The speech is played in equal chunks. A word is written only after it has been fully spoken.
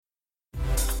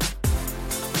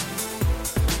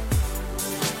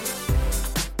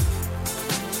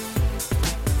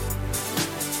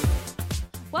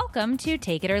Welcome to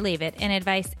Take It or Leave It, an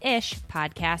advice-ish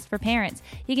podcast for parents.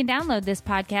 You can download this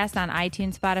podcast on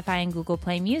iTunes, Spotify, and Google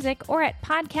Play Music, or at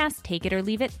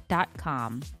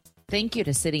podcasttakeitorleaveit.com. Thank you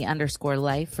to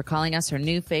City_Life for calling us her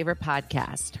new favorite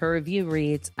podcast. Her review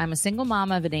reads, I'm a single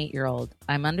mom of an 8-year-old.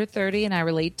 I'm under 30 and I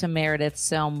relate to Meredith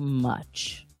so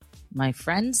much. My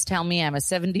friends tell me I'm a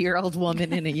 70-year-old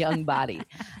woman in a young body.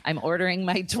 I'm ordering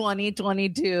my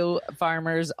 2022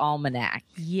 Farmer's Almanac.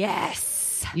 Yes.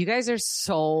 You guys are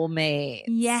soulmates.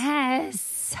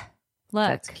 Yes. Look.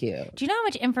 That's cute. Do you know how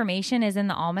much information is in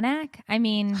the almanac? I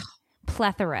mean,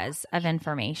 plethoras of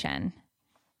information.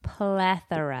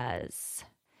 Plethoras.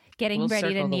 Getting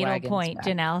ready to needlepoint,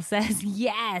 Janelle says.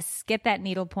 Yes. Get that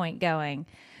needlepoint going.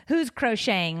 Who's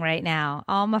crocheting right now?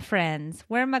 All my friends.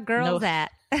 Where are my girls at?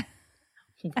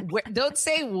 Don't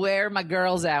say where my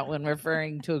girls at when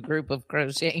referring to a group of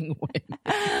crocheting women.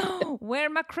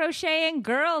 Where my crocheting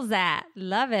girls at?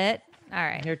 Love it. All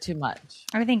right. You're too much.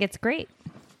 I think it's great.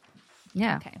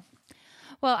 Yeah. Okay.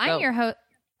 Well, I'm your host.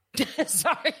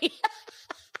 Sorry.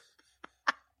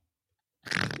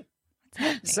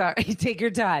 Sorry. Take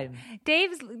your time.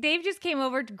 Dave just came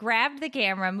over, grabbed the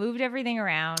camera, moved everything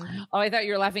around. Oh, I thought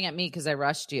you were laughing at me because I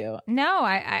rushed you.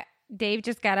 No, Dave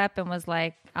just got up and was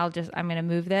like, I'm going to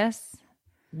move this.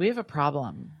 We have a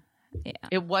problem. Yeah.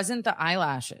 It wasn't the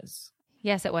eyelashes.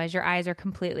 Yes, it was. Your eyes are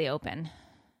completely open.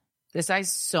 This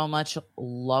eye's so much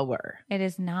lower. It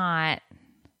is not.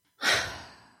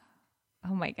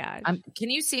 Oh my gosh.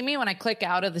 Can you see me when I click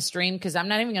out of the stream? Because I'm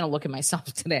not even going to look at myself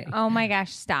today. Oh my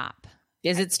gosh, stop.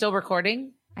 Is it still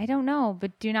recording? I don't know,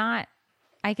 but do not.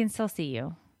 I can still see you.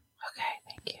 Okay,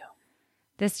 thank you.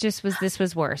 This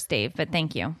was worse, Dave, but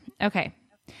thank you. Okay.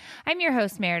 I'm your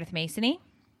host, Meredith Masony.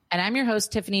 And I'm your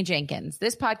host, Tiffany Jenkins.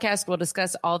 This podcast will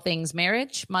discuss all things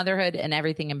marriage, motherhood, and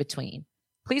everything in between.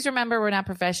 Please remember we're not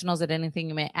professionals at anything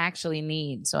you may actually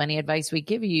need. So any advice we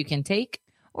give you, you can take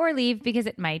or leave because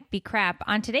it might be crap.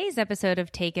 On today's episode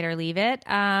of Take It or Leave It,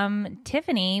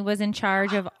 Tiffany was in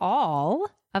charge of all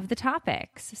of the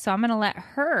topics. So I'm going to let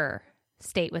her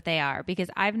state what they are because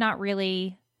I've not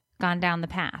really gone down the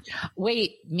path.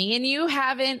 Wait, me and you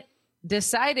haven't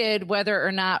decided whether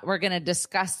or not we're going to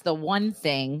discuss the one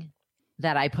thing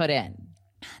that I put in.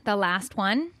 The last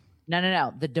one?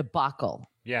 No. The debacle.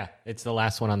 Yeah, it's the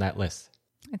last one on that list.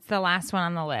 It's the last one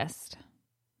on the list.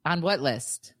 On what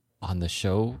list? On the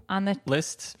show on the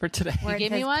list for today. Where you it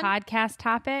gave me one? Podcast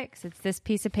topics. It's this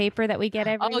piece of paper that we get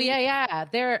every week. Yeah.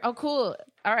 Oh, cool.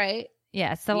 All right.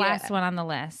 Yeah, it's the last one on the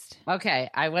list.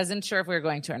 Okay. I wasn't sure if we were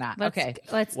going to or not.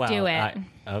 Let's do it.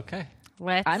 Okay.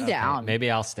 I'm down. Maybe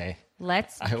I'll stay.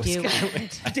 Let's do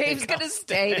it. Dave's going to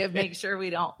stay to make sure we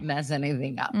don't mess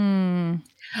anything up.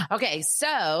 Okay.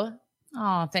 So,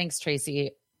 thanks,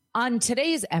 Tracy. On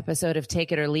today's episode of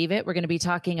Take It or Leave It, we're going to be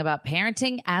talking about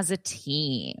parenting as a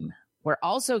team. We're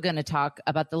also going to talk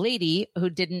about the lady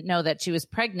who didn't know that she was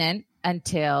pregnant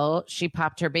until she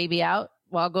popped her baby out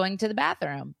while going to the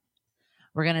bathroom.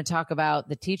 We're going to talk about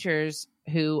the teachers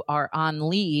who are on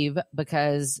leave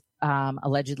because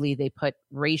allegedly they put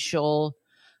racial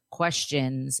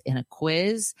questions in a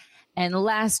quiz. And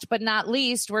last but not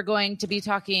least, we're going to be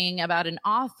talking about an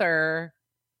author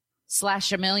 / a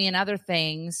million other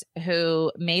things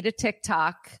who made a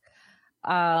TikTok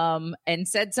and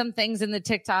said some things in the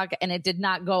TikTok, and it did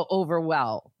not go over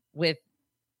well with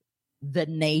the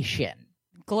nation.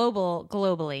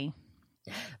 Globally.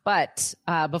 But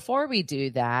before we do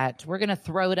that, we're going to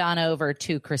throw it on over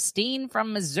to Christine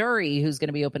from Missouri, who's going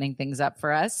to be opening things up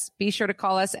for us. Be sure to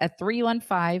call us at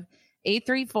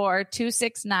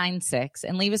 315-834-2696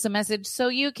 and leave us a message so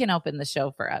you can open the show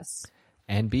for us.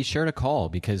 And be sure to call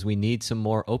because we need some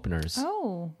more openers.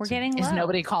 Oh, we're getting low. Is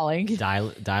nobody calling?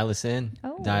 Dial us in.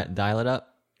 Oh. Dial it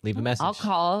up. Leave a message. I'll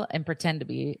call and pretend to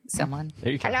be someone.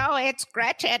 There you go. Hello, it's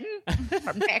Gretchen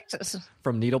from Texas.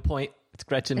 From Needlepoint. It's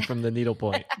Gretchen from the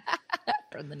Needlepoint.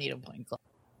 From the Needlepoint Club.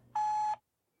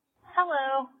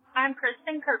 Hello, I'm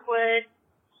Kristen Kirkwood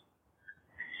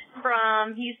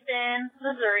from Houston,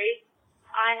 Missouri.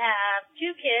 I have 2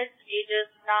 kids,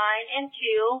 ages 9 and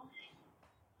 2.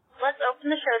 Let's open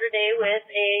the show today with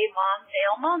a mom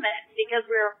fail moment because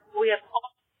we have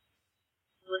all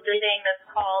with the thing that's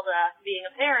called being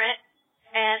a parent,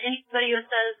 and anybody who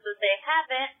says that they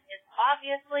haven't is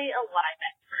obviously a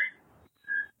liar.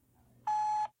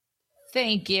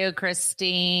 Thank you,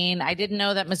 Christine. I didn't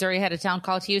know that Missouri had a town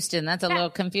called Houston. That's a little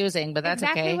confusing, but that's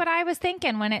exactly okay. what I was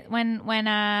thinking when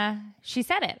she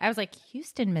said it. I was like,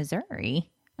 Houston, Missouri.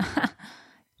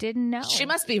 Didn't know. She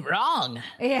must be wrong.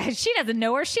 Yeah, she doesn't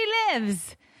know where she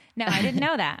lives. No, I didn't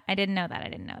know that. I didn't know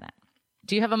that.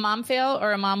 Do you have a mom fail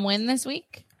or a mom win this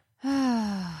week?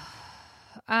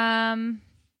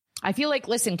 I feel like,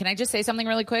 listen, can I just say something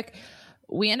really quick?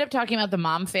 We end up talking about the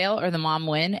mom fail or the mom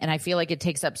win, and I feel like it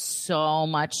takes up so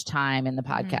much time in the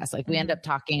podcast. Like we end up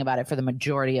talking about it for the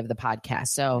majority of the podcast.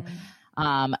 So,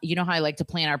 you know how I like to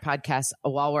plan our podcast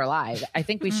while we're live. I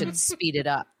think we should speed it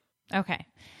up. Okay.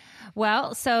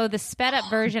 Well, so the sped up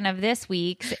version of this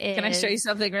week's is... Can I show you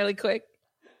something really quick?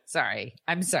 Sorry.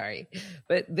 I'm sorry.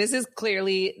 But this is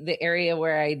clearly the area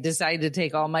where I decided to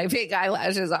take all my fake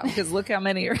eyelashes off because look how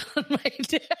many are on my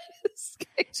desk.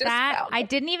 I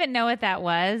didn't even know what that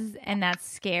was. And that's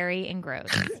scary and gross.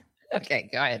 Okay,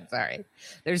 go ahead. Sorry.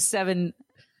 There's 7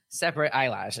 separate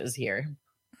eyelashes here.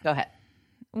 Go ahead.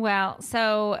 Well,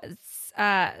 so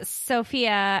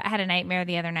Sophia had a nightmare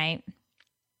the other night.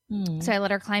 So I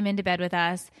let her climb into bed with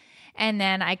us. And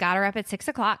then I got her up at 6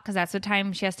 o'clock because that's the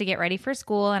time she has to get ready for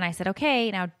school. And I said, okay,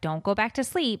 now don't go back to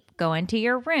sleep. Go into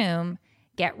your room,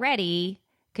 get ready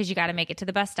because you got to make it to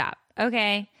the bus stop.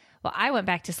 Okay. Well, I went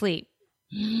back to sleep.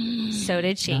 So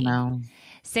did she.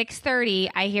 6:30,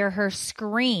 I hear her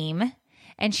scream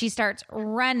and she starts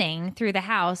running through the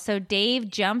house. So Dave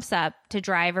jumps up to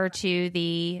drive her to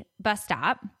the bus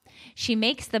stop. She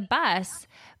makes the bus,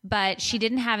 but she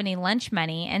didn't have any lunch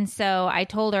money. And so I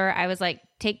told her, I was like,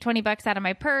 take $20 out of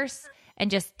my purse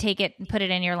and just take it and put it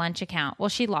in your lunch account. Well,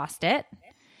 she lost it.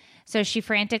 So she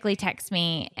frantically texts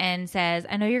me and says,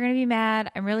 I know you're going to be mad.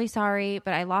 I'm really sorry,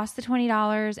 but I lost the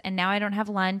 $20 and now I don't have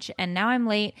lunch and now I'm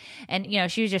late. And, you know,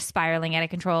 she was just spiraling out of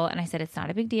control. And I said, it's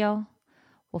not a big deal.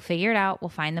 We'll figure it out. We'll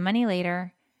find the money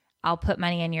later. I'll put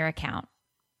money in your account.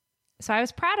 So I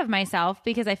was proud of myself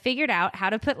because I figured out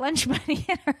how to put lunch money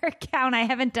in her account. I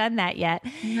haven't done that yet.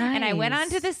 Nice. And I went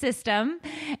onto the system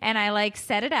and I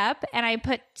set it up and I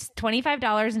put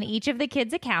 $25 in each of the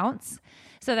kids' accounts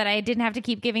so that I didn't have to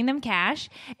keep giving them cash.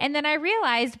 And then I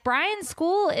realized Brian's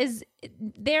school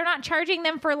they're not charging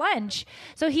them for lunch.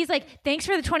 So he's like, thanks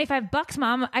for the $25,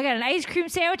 Mom. I got an ice cream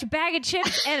sandwich, a bag of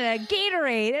chips, and a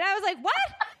Gatorade. And I was like,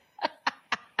 what?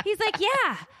 He's like,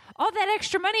 yeah. All that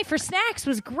extra money for snacks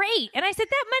was great. And I said,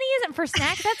 that money isn't for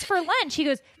snacks. That's for lunch. He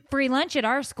goes, free lunch at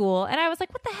our school. And I was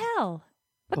like, what the hell?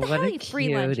 What the hell are you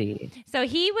free lunch? So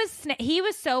he was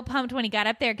so pumped when he got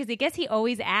up there because I guess he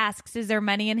always asks, is there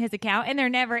money in his account? And there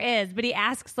never is. But he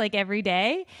asks every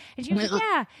day. And she was like,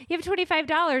 yeah, you have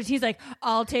 $25. He's like,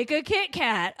 I'll take a Kit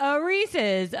Kat, a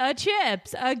Reese's, a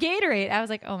chips, a Gatorade. I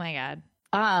was like, oh my God.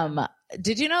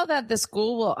 Did you know that the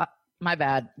school will, my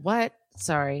bad. What?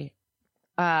 Sorry.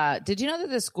 Did you know that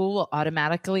the school will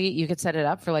automatically, you could set it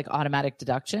up for automatic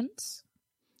deductions?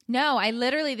 No,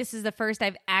 this is the first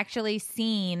I've actually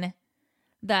seen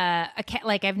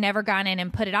I've never gone in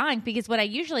and put it on because what I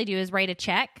usually do is write a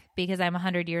check because I'm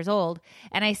 100 years old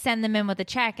and I send them in with a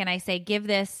check and I say, give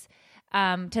this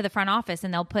to the front office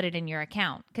and they'll put it in your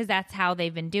account because that's how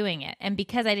they've been doing it. And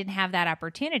because I didn't have that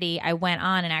opportunity, I went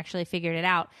on and actually figured it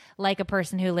out like a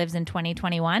person who lives in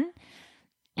 2021.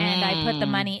 And I put the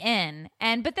money in.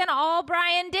 But then all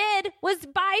Brian did was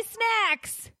buy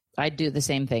snacks. I'd do the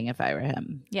same thing if I were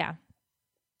him. Yeah.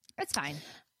 It's fine.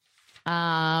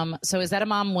 So is that a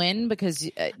mom win? Because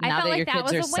now that your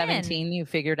kids are 17, you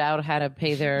figured out how to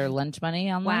pay their lunch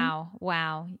money online?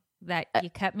 Wow. That you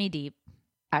cut me deep.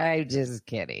 I'm just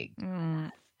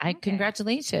kidding.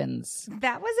 Congratulations.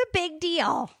 That was a big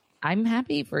deal. I'm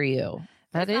happy for you.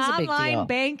 That is a big deal. Online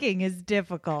banking is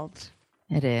difficult.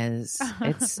 It is.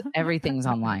 Everything's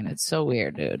online. It's so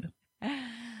weird, dude. All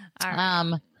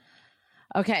right.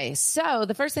 Okay. So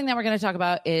the first thing that we're going to talk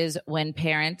about is when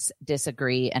parents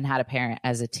disagree and how to parent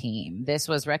as a team. This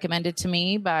was recommended to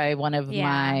me by one of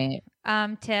my...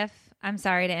 Tiff, I'm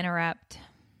sorry to interrupt,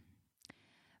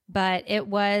 but it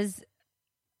was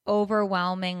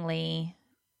overwhelmingly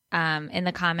in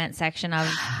the comment section of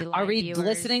the live Are we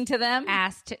listening to them?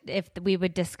 Asked if we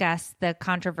would discuss the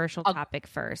controversial topic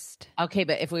first. Okay,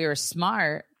 but if we were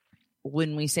smart,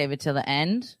 wouldn't we save it till the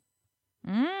end?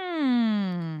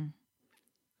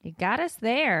 You got us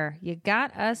there.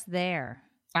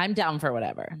 I'm down for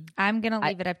whatever. I'm going to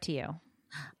leave it up to you.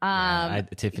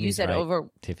 Tiffany's right.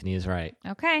 Tiffany is right.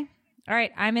 Okay. All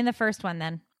right. I'm in the first one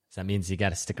then. So that means you got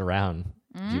to stick around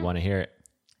if you want to hear it.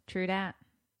 True that.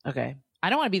 Okay. I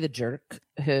don't want to be the jerk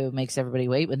who makes everybody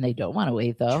wait when they don't want to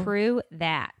wait, though. True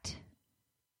that.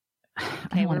 Okay,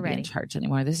 I don't want to be in charge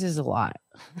anymore. This is a lot.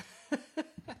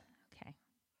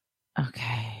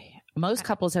 Okay. Most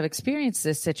couples have experienced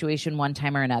this situation one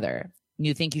time or another.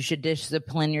 You think you should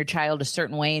discipline your child a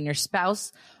certain way and your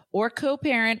spouse or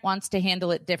co-parent wants to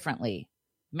handle it differently.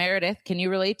 Meredith, can you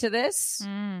relate to this?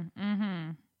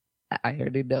 Mm-hmm. I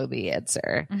already know the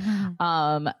answer.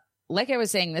 Mm-hmm. Like I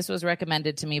was saying, this was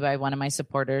recommended to me by one of my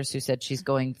supporters who said she's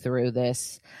going through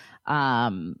this.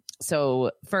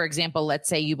 So for example, let's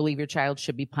say you believe your child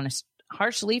should be punished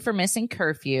harshly for missing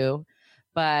curfew,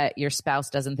 but your spouse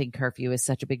doesn't think curfew is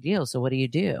such a big deal. So what do you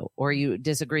do? Or you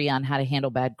disagree on how to handle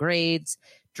bad grades,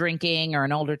 drinking, or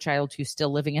an older child who's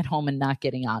still living at home and not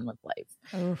getting on with life.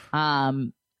 Oof.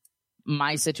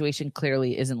 My situation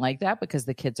clearly isn't like that because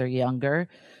the kids are younger,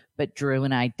 but Drew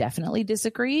and I definitely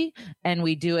disagree, and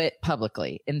we do it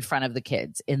publicly in front of the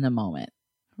kids in the moment.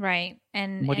 Right.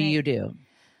 And What do you do?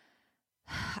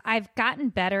 I've gotten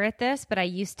better at this, but I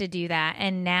used to do that.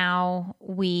 And now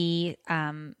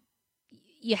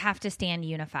you have to stand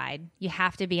unified. You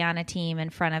have to be on a team in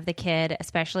front of the kid,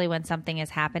 especially when something is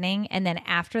happening. And then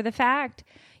after the fact,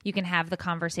 you can have the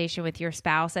conversation with your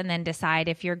spouse and then decide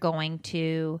if you're going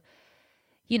to,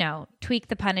 tweak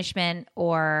the punishment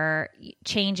or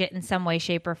change it in some way,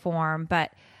 shape, or form.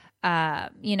 But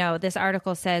this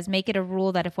article says, make it a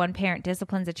rule that if one parent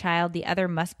disciplines a child, the other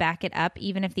must back it up,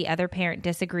 even if the other parent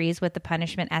disagrees with the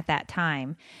punishment at that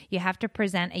time. You have to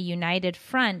present a united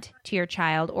front to your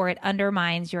child, or it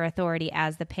undermines your authority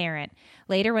as the parent.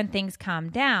 Later, when things calm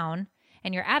down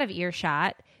and you're out of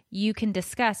earshot, you can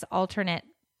discuss alternate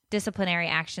disciplinary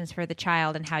actions for the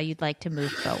child and how you'd like to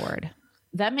move forward.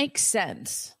 That makes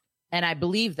sense. And I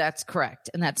believe that's correct.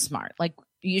 And that's smart. Like,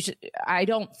 I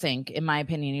don't think, in my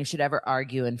opinion, you should ever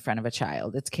argue in front of a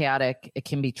child. It's chaotic. It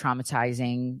can be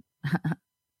traumatizing.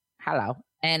 Hello.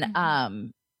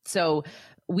 And so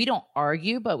we don't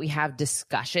argue, but we have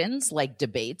discussions, like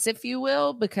debates, if you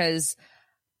will, because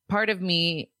part of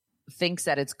me thinks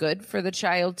that it's good for the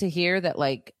child to hear that,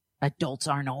 like, adults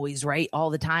aren't always right all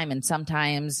the time. And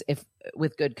sometimes, if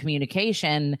with good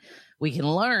communication, we can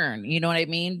learn, you know what I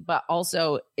mean? But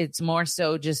also, it's more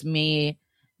so just me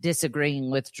disagreeing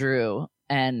with Drew.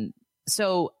 And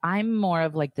so I'm more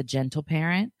of like the gentle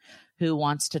parent who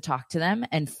wants to talk to them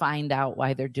and find out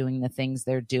why they're doing the things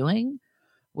they're doing.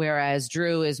 Whereas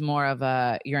Drew is more of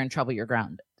a, you're in trouble, you're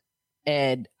grounded.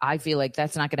 And I feel like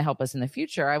that's not going to help us in the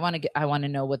future. I want to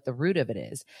know what the root of it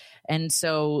is. And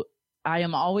so I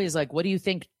am always like, what do you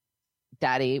think,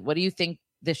 Daddy? What do you think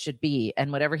this should be?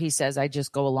 And whatever he says, I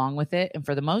just go along with it. And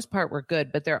for the most part, we're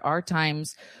good. But there are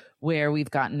times where we've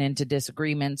gotten into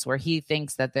disagreements where he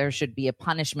thinks that there should be a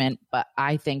punishment, but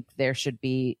I think there's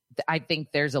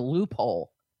a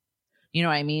loophole. You know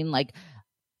what I mean? Like,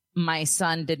 my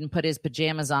son didn't put his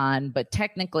pajamas on, but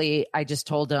technically I just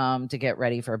told him to get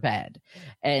ready for bed.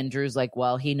 And Drew's like,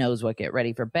 well, he knows what get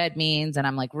ready for bed means. And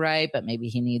I'm like, right, but maybe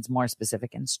he needs more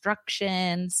specific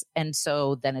instructions. And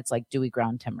so then it's like, do we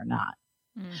ground him or not?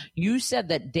 You said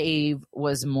that Dave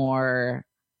was more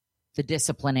the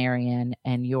disciplinarian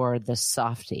and you're the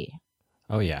softie.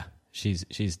 Oh yeah.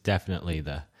 She's definitely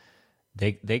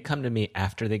they come to me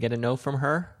after they get a no from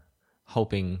her,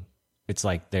 hoping it's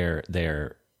like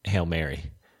their Hail Mary.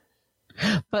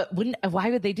 But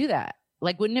why would they do that?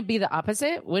 Like, wouldn't it be the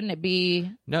opposite? Wouldn't it be?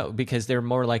 No, because they're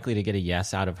more likely to get a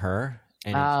yes out of her.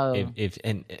 And if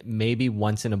maybe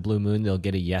once in a blue moon, they'll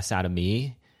get a yes out of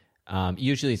me.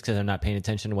 Usually it's because I'm not paying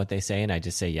attention to what they say and I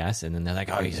just say yes. And then they're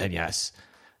like, oh, you said yes.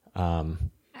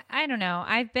 I don't know.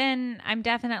 I'm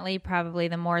definitely probably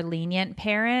the more lenient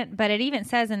parent, but it even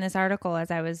says in this article,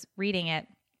 as I was reading it,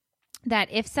 that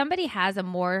if somebody has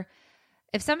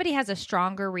a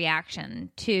stronger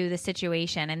reaction to the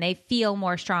situation and they feel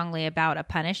more strongly about a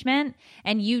punishment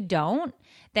and you don't,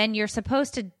 then you're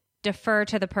supposed to defer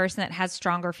to the person that has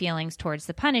stronger feelings towards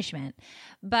the punishment.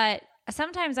 But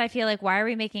sometimes I feel like, why are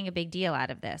we making a big deal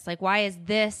out of this? Like, why is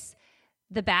this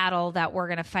the battle that we're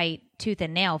going to fight tooth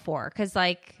and nail for? Because,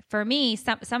 like, for me,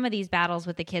 some of these battles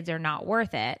with the kids are not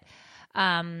worth it.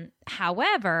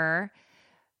 However,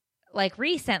 like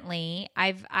recently,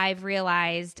 I've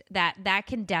realized that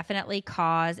can definitely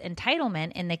cause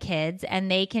entitlement in the kids,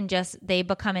 and they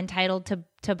become entitled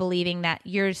to believing that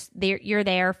you're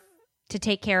there to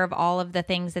take care of all of the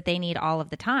things that they need all of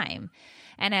the time.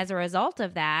 And as a result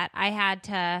of that, I had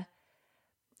to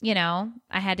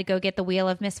go get the wheel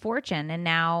of misfortune, and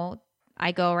now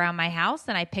I go around my house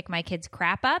and I pick my kids'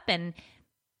 crap up and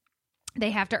they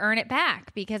have to earn it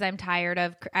back because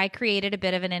I created a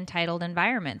bit of an entitled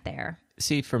environment there.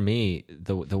 See, for me,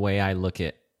 the way I look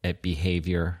at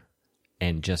behavior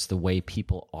and just the way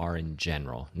people are in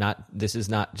general, this is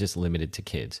not just limited to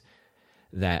kids,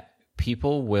 that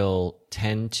people will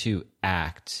tend to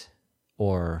act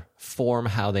or form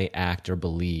how they act or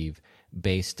believe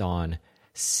based on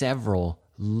several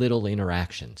little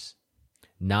interactions,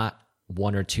 not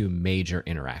one or two major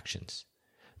interactions.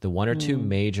 The one or two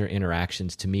major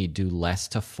interactions to me do less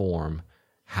to form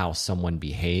how someone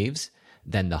behaves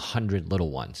than the 100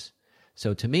 little ones.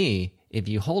 So to me, if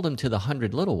you hold them to the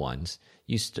 100 little ones,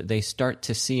 they start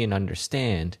to see and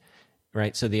understand,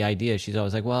 right? So the idea, she's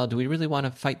always like, well, do we really want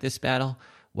to fight this battle?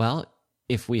 Well,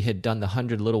 if we had done the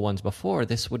 100 little ones before,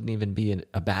 this wouldn't even be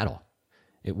a battle.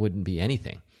 It wouldn't be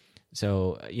anything.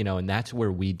 So, and that's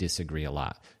where we disagree a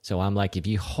lot. So I'm like, if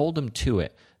you hold them to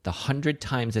it, the 100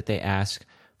 times that they ask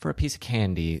for a piece of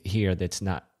candy here that's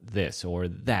not this or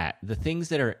that, the things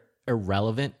that are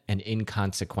irrelevant and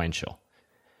inconsequential,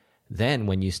 then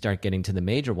when you start getting to the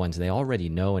major ones, they already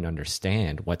know and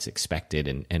understand what's expected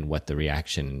and what the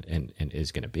reaction and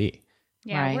is going to be.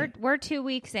 Yeah, Right. we're 2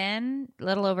 weeks in, a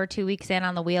little over 2 weeks in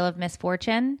on the Wheel of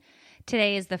Misfortune.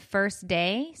 Today is the first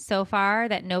day so far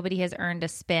that nobody has earned a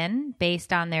spin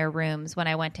based on their rooms when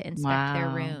I went to inspect their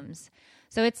Wow. rooms.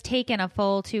 So it's taken a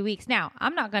full 2 weeks. Now,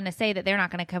 I'm not going to say that they're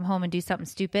not going to come home and do something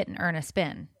stupid and earn a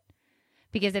spin,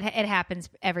 because it happens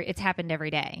it's happened every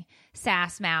day.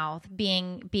 Sass mouth,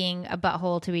 being a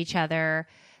butthole to each other,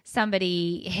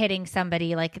 somebody hitting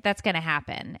somebody, like that's going to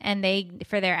happen. And they,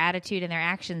 for their attitude and their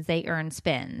actions, they earn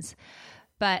spins.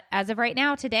 But as of right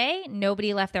now, today,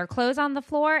 nobody left their clothes on the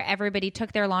floor. Everybody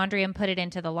took their laundry and put it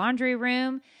into the laundry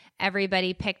room.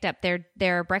 Everybody picked up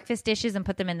their breakfast dishes and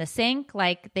put them in the sink.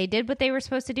 Like they did what they were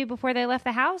supposed to do before they left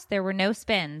the house. There were no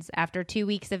spins. After 2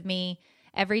 weeks of me,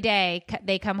 every day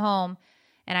they come home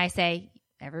and I say,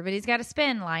 everybody's got a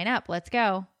spin, line up, let's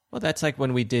go. Well, that's like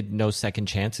when we did No Second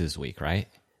Chances week, right?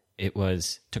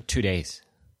 Took 2 days.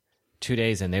 2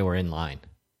 days and they were in line.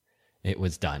 It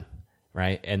was done,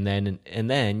 right? And then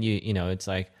it's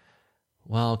like,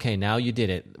 well, okay, now you did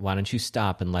it. Why don't you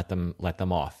stop and let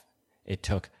them off? It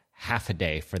took half a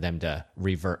day for them to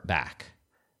revert back,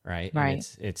 right? Right.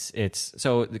 And it's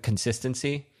so the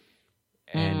consistency,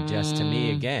 and just to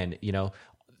me again,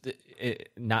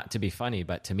 not to be funny,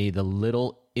 but to me the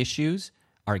little issues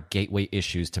are gateway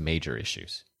issues to major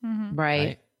issues.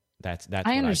 Right. That's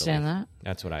I understand that.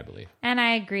 That's what I believe. And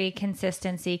I agree,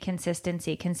 consistency,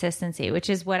 which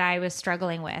is what I was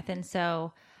struggling with. And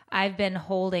so I've been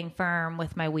holding firm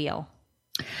with my wheel.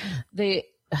 I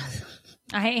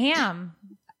am.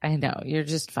 I know, you're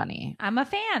just funny. I'm a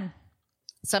fan.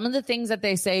 Some of the things that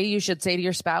they say you should say to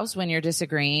your spouse when you're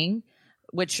disagreeing,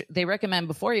 which they recommend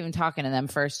before even talking to them,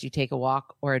 first you take a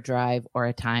walk or a drive or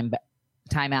a time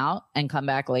out and come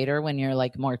back later when you're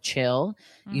like more chill.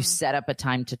 You set up a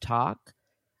time to talk.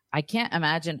 I can't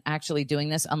imagine actually doing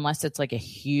this unless it's like a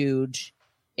huge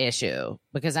issue,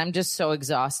 because I'm just so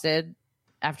exhausted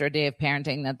after a day of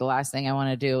parenting that the last thing I want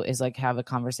to do is like have a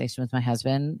conversation with my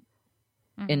husband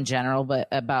in general, but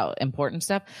about important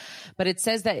stuff. But it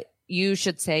says that you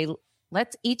should say,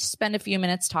 let's each spend a few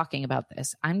minutes talking about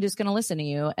this. I'm just going to listen to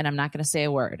you and I'm not going to say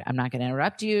a word. I'm not going to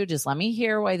interrupt you. Just let me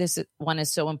hear why this one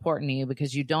is so important to you,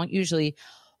 because you don't usually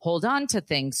hold on to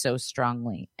things so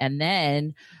strongly. And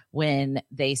then when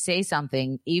they say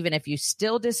something, even if you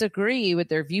still disagree with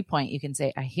their viewpoint, you can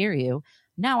say, I hear you.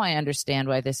 Now I understand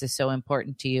why this is so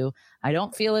important to you. I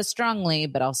don't feel as strongly,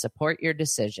 but I'll support your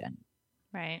decision.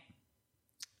 Right.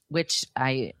 Which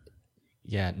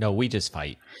Yeah, no, we just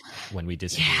fight when we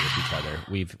disagree with each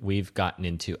other. We've gotten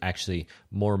into actually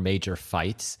more major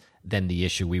fights than the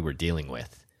issue we were dealing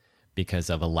with because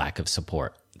of a lack of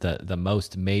support. The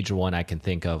most major one I can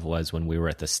think of was when we were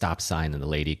at the stop sign and the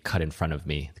lady cut in front of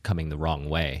me coming the wrong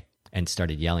way and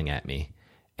started yelling at me.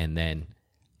 And then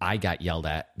I got yelled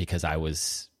at because I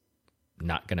was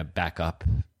not going to back up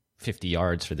 50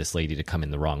 yards for this lady to come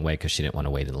in the wrong way because she didn't want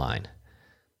to wait in line.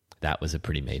 That was a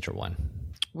pretty major one.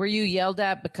 were you yelled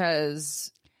at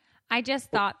because I just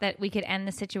thought that we could end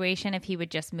the situation if he would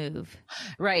just move.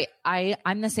 right?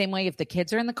 I'm the same way. If the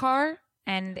kids are in the car,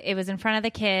 And it was in front of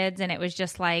the kids, and it was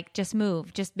just like, just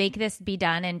move. Just make this be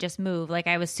done and just move. Like,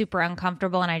 I was super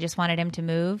uncomfortable, and I just wanted him to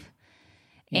move.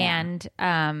 Yeah.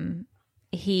 And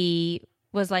he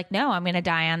was like, no, I'm going to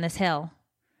die on this hill.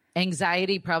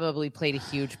 anxiety probably played a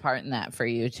huge part in that for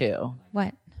you too.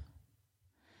 What?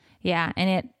 Yeah,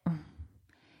 and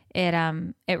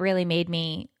it really made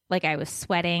me, like, I was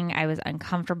sweating. I was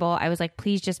uncomfortable. I was like,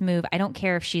 please just move. I don't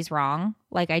care if she's wrong.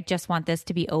 Like, I just want this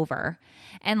to be over.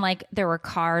 And like, there were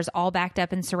cars all backed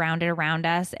up and surrounded around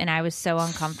us, and I was so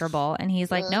uncomfortable. And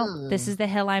he's like, no, this is the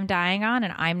hill I'm dying on,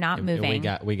 and I'm not moving.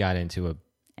 And we got into a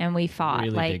And we fought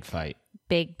really like big fight.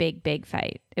 big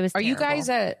fight. It was Are you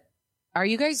terrible.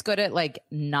 guys good at like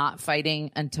not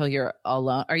fighting until you're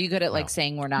alone? Are you good at like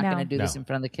saying we're not No. going to do this No. in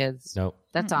front of the kids? Nope.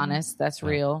 That's honest. That's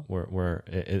real.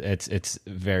 It's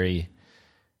very,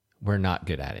 we're not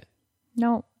good at it.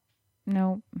 No.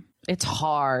 It's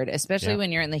hard, especially Yeah.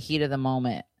 when you're in the heat of the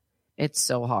moment. It's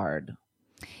so hard.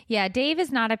 Yeah, Dave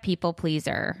is not a people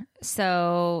pleaser.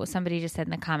 So somebody just said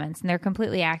in the comments, and they're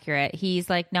completely accurate. He's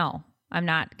like, no, I'm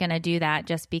not going to do that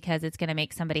just because it's going to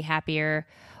make somebody happier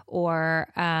or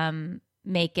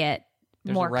make it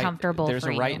more comfortable. There's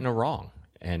for a right you. and a wrong,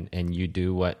 and you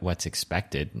do what's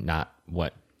expected, not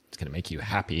what's going to make you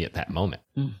happy at that moment.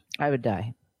 I would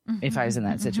die if I was in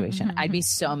that situation. I'd be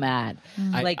so mad.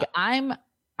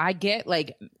 I get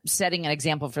like setting an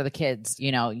example for the kids,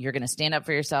 you know, you're going to stand up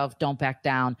for yourself. Don't back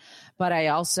down. But I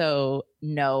also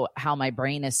know how my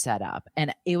brain is set up,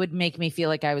 and it would make me feel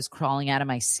like I was crawling out of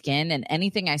my skin. And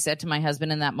anything I said to my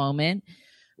husband in that moment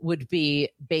would be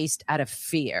based out of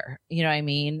fear. You know what I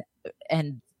mean?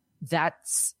 And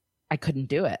I couldn't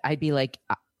do it. I'd be like,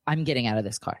 I'm getting out of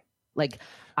this car. Like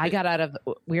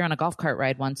we were on a golf cart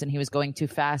ride once, and he was going too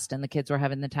fast and the kids were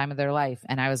having the time of their life.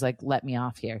 And I was like, let me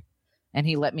off here. And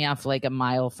he let me off like a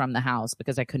mile from the house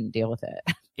because I couldn't deal with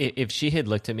it. If she had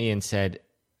looked at me and said,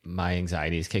 my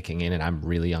anxiety is kicking in and I'm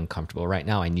really uncomfortable right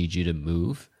now, I need you to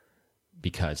move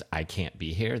because I can't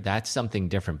be here, that's something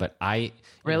different. But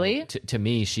Really? To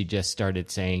me, she just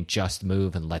started saying, just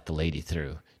move and let the lady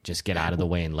through. Just get out of the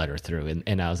way and let her through.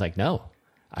 And I was like, no,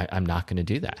 I'm not going to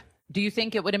do that. Do you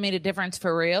think it would have made a difference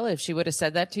for real if she would have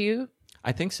said that to you?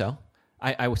 I think so.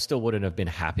 I still wouldn't have been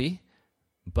happy.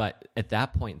 But at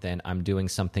that point, then I'm doing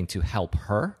something to help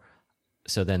her.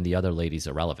 So then the other lady's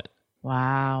irrelevant.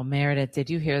 Wow, Meredith, did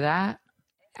you hear that?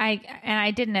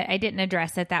 I didn't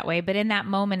address it that way, but in that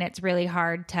moment, it's really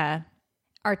hard to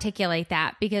articulate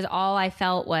that because all I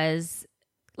felt was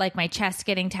like my chest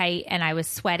getting tight and I was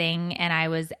sweating and I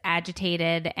was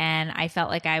agitated and I felt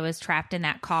like I was trapped in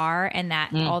that car and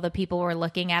that all the people were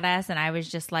looking at us and I was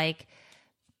just like,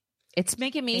 it's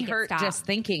making me hurt just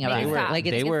thinking about it. Like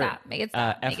they were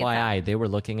FYI, they were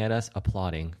looking at us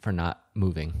applauding for not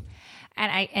moving.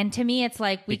 And to me, it's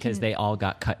like because they all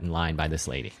got cut in line by this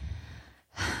lady.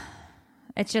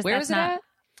 It's just where is it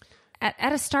at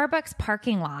a Starbucks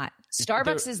parking lot.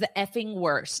 Starbucks is the effing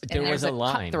worst. There was a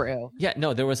line. Cut through. Yeah,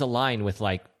 no, there was a line with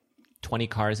like 20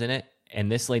 cars in it,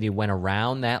 and this lady went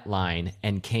around that line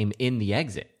and came in the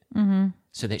exit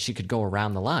so that she could go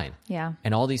around the line. Yeah.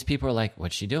 And all these people are like,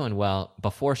 what's she doing? Well,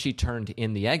 before she turned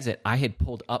in the exit, I had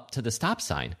pulled up to the stop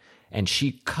sign, and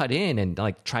she cut in and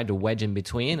like tried to wedge in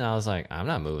between. And I was like, I'm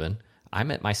not moving.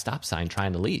 I'm at my stop sign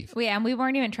trying to leave. Yeah, and we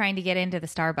weren't even trying to get into the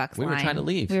Starbucks line. We were trying to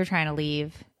leave. We were trying to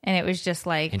leave. And it was just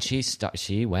like... And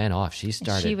she went off. She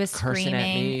started she was cursing screaming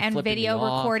at me, and flipping video me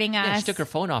off. recording us. Yeah, she took her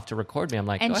phone off to record me. I'm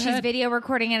like, and go she's ahead. video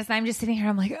recording us. And I'm just sitting here.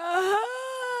 I'm like,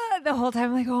 the whole time.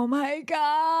 I'm like, oh my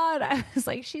God. I was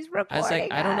like, she's recording I was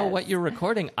like, I don't know us. what you're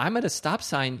recording. I'm at a stop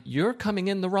sign. You're coming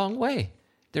in the wrong way.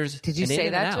 Did you say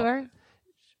that to her?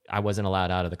 I wasn't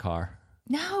allowed out of the car.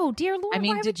 No, dear Lord, I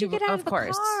mean, why did would you get out of the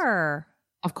car?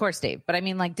 Of course, Dave. But I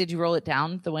mean, like, did you roll it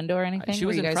down the window or anything? She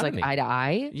was were you in guys front like of me. eye to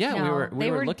eye? Yeah, No,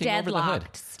 we were looking over the hood.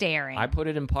 Staring. I put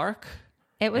it in park.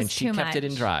 It was and she too kept much. it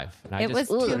in drive. And It was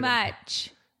too much.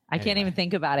 I can't even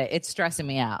think about it. It's stressing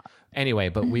me out. Anyway,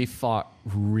 but we fought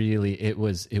really. It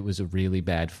was a really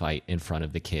bad fight in front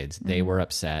of the kids. They were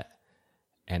upset,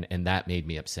 and that made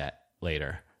me upset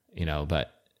later. You know,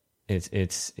 but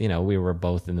it's we were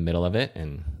both in the middle of it,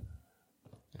 and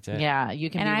that's it. Yeah, you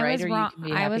can And be I right was or wrong. you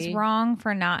can be I was happy. wrong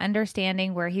for not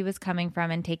understanding where he was coming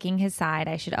from and taking his side.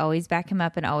 I should always back him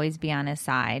up and always be on his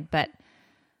side. But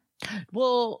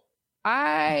Well,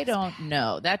 I don't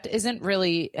know. That isn't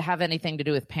really have anything to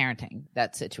do with parenting,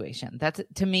 that situation.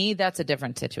 To me, that's a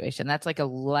different situation. That's like a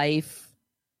life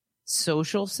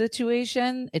social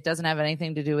situation. It doesn't have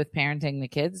anything to do with parenting the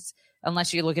kids,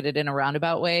 unless you look at it in a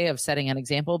roundabout way of setting an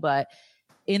example. But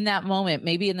in that moment,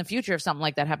 maybe in the future, if something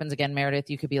like that happens again, Meredith,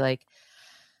 you could be like,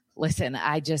 listen,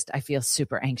 I feel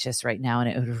super anxious right now. And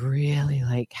it would really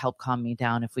like help calm me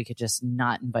down if we could just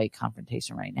not invite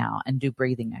confrontation right now and do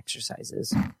breathing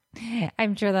exercises.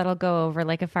 I'm sure that'll go over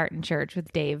like a fart in church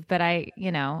with Dave. But I'll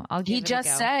give He it just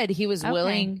a go. said he was Okay.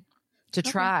 willing to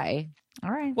try.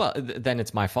 All right. Well, then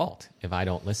it's my fault if I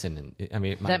don't listen. And I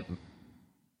mean,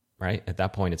 right at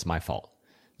that point, it's my fault.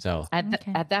 So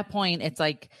At that point, it's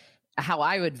like how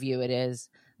I would view it is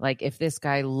like if this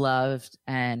guy loved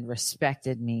and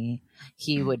respected me,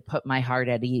 he would put my heart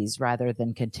at ease rather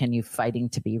than continue fighting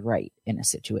to be right in a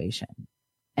situation.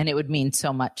 And it would mean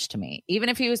so much to me. Even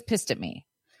if he was pissed at me,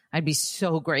 I'd be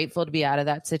so grateful to be out of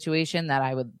that situation that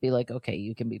I would be like, okay,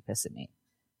 you can be pissed at me.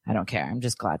 I don't care. I'm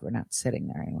just glad we're not sitting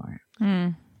there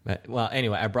anymore. But, well,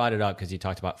 anyway, I brought it up because you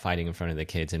talked about fighting in front of the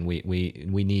kids, and we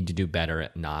need to do better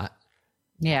at not.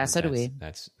 Yeah, so do we.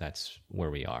 That's where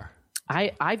we are.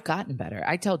 I've gotten better.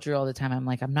 I tell Drew all the time, I'm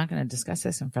like, I'm not going to discuss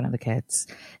this in front of the kids.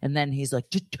 And then he's like,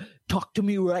 just talk to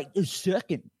me right this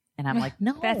second. And I'm like,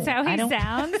 no, That's how I he don't.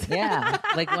 sounds. Yeah,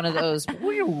 like one of those,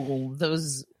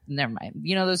 never mind.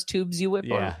 You know those tubes you whip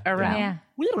Yeah. around? Yeah.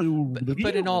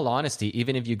 But in all honesty,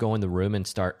 even if you go in the room and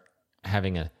start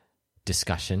having a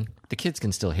discussion, the kids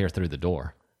can still hear through the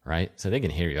door, right? So they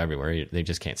can hear you everywhere. They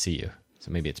just can't see you.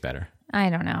 So maybe it's better. I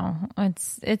don't know.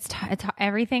 It's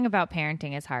everything about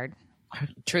parenting is hard.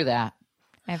 True that.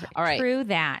 All right. True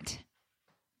that.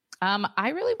 I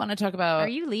really want to talk about. Are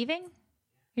you leaving?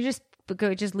 You're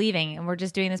just leaving, and we're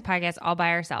just doing this podcast all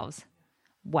by ourselves.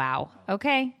 Wow.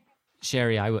 Okay.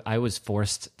 Sherry, I was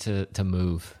forced to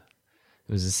move.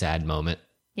 It was a sad moment.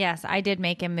 Yes, I did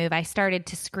make him move. I started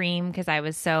to scream because I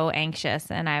was so anxious,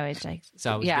 and I was like,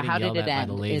 So I was Yeah, getting how did yelled it at by end?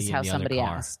 the lady Is in how the somebody other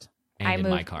car asked. and in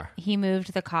moved, my car. He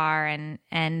moved the car, and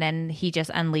then he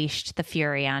just unleashed the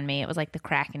fury on me. It was like the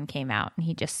Kraken came out, and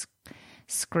he just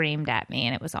screamed at me,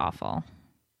 and it was awful.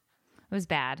 It was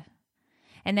bad.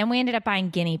 And then we ended up buying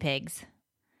guinea pigs.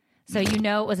 So it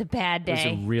was a bad It was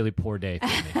day. a really poor day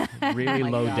for me. Really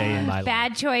low day in my life.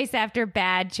 Bad choice after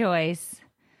bad choice.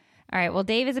 All right. Well,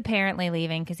 Dave is apparently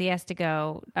leaving because he has to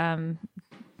go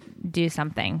do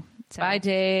something. So, Bye,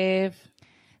 Dave.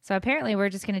 So apparently we're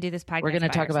just going to do this podcast. We're going to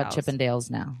by talk about ourselves. Chippendales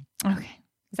now. Okay.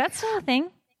 Is that still a thing?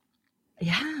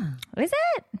 Yeah, Is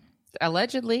it?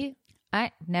 allegedly.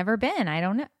 I never been. I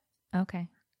don't know. Okay.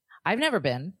 I've never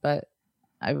been, but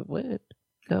I would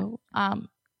go.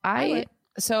 I would.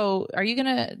 So, are you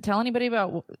going to tell anybody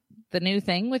about the new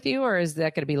thing with you, or is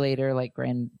that going to be later? Like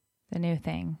The new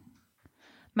thing.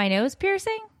 My nose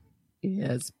piercing?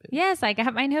 Yes, Yes, I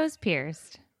got my nose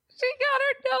pierced. she got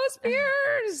her nose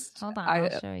pierced. Hold on,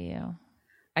 I'll show you.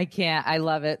 I can't. I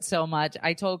love it so much.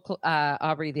 I told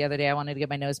Aubrey the other day I wanted to get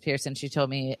my nose pierced, and she told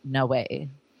me no way.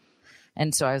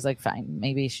 And so I was like, fine,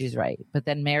 maybe she's right. But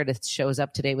then Meredith shows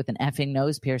up today with an effing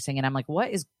nose piercing, and I'm like,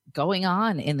 what is going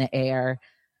on in the air?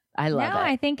 I love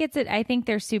it. I think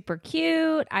they're super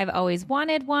cute. I've always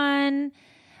wanted one.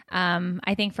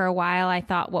 I think for a while I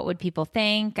thought, what would people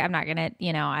think? I'm not gonna,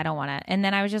 I don't want to. And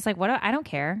then I was just like, I don't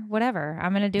care. Whatever.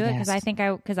 I'm gonna do it because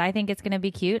Yes. I think it's gonna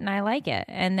be cute and I like it.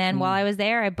 And then while I was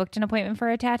there, I booked an appointment for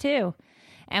a tattoo.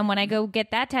 And when I go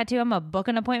get that tattoo, I'm gonna book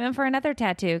an appointment for another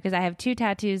tattoo because I have 2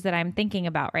 tattoos that I'm thinking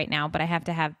about right now. But I have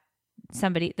to have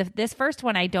somebody. This first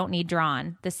one I don't need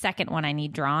drawn. The second one I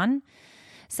need drawn.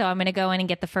 So I'm going to go in and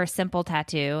get the first simple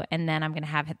tattoo, and then I'm going to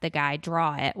have the guy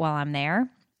draw it while I'm there.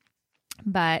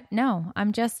 But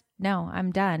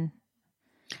I'm done.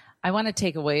 I want to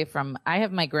take away from, I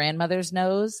have my grandmother's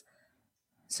nose.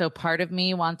 So part of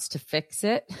me wants to fix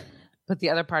it, but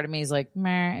the other part of me is like,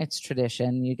 meh, it's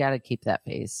tradition. You got to keep that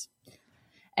face.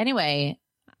 Anyway,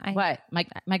 what?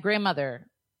 My grandmother.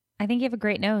 I think you have a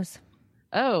great nose.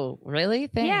 Oh, really?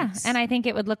 Thanks. Yeah. And I think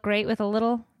it would look great with a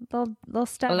little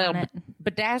stuff a little on it.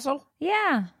 bedazzle.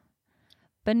 Yeah.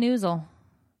 Banoozle.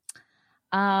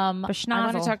 I want to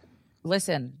Beschnozzle. talk.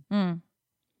 Listen,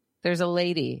 there's a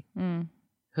lady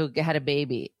who had a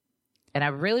baby, and I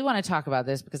really want to talk about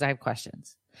this because I have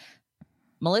questions.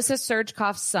 Melissa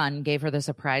Surgekoff's son gave her the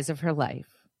surprise of her life.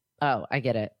 Oh, I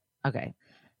get it. Okay.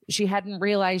 She hadn't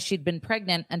realized she'd been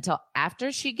pregnant until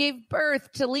after she gave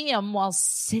birth to Liam while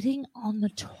sitting on the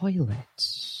toilet.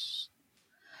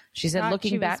 She said, Thought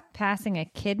looking she back, was passing a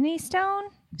kidney stone.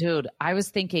 dude, I was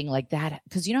thinking like that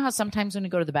because you know how sometimes when you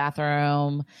go to the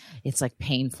bathroom, it's like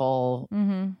painful.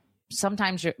 Mm-hmm.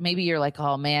 Sometimes maybe you're like,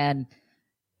 oh man,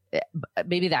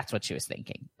 maybe that's what she was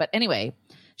thinking. But anyway,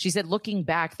 she said, looking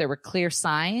back, there were clear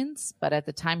signs, but at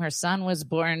the time her son was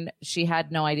born, she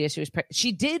had no idea she was pregnant.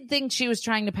 She did think she was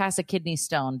trying to pass a kidney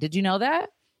stone. Did you know that?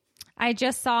 I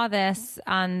just saw this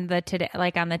on the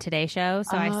Today Show,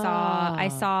 so I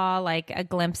saw like a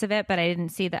glimpse of it, but I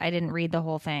didn't read the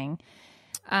whole thing.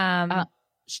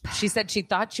 She said she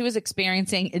thought she was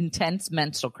experiencing intense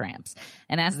menstrual cramps.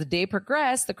 And as the day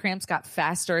progressed, the cramps got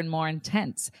faster and more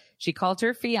intense. She called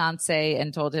her fiance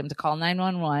and told him to call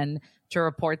 911 to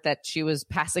report that she was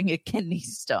passing a kidney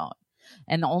stone.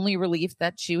 And the only relief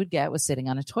that she would get was sitting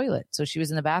on a toilet. So she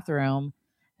was in the bathroom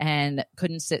and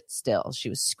couldn't sit still. She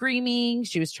was screaming.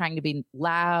 She was trying to be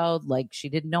loud, like she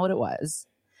didn't know what it was.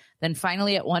 Then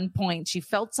finally, at one point, she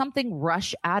felt something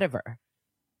rush out of her.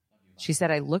 She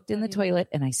said, I looked in the toilet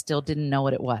and I still didn't know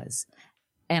what it was.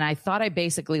 And I thought I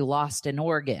basically lost an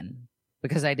organ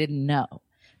because I didn't know.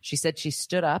 She said she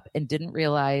stood up and didn't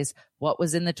realize what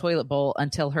was in the toilet bowl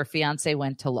until her fiance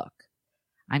went to look.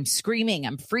 I'm screaming.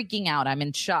 I'm freaking out. I'm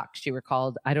in shock. She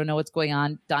recalled, I don't know what's going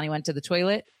on. Donnie went to the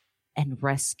toilet and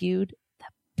rescued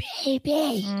the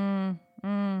baby.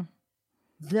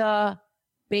 The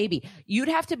baby. You'd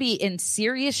have to be in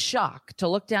serious shock to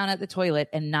look down at the toilet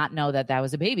and not know that that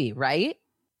was a baby, right?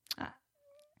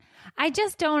 I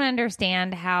just don't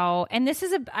understand how, and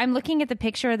I'm looking at the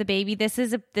picture of the baby. This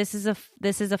is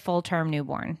a full term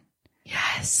newborn.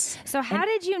 Yes. So how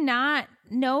did you not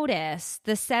notice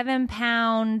the 7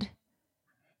 pound,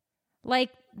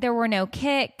 like there were no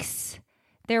kicks?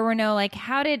 There were no, like,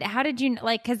 how did you,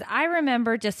 like, because I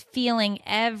remember just feeling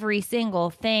every single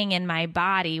thing in my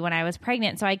body when I was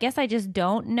pregnant. So I guess I just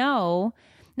don't know.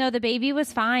 No, the baby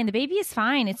was fine. The baby is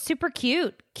fine. It's super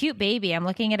cute. Cute baby. I'm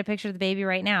looking at a picture of the baby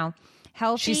right now.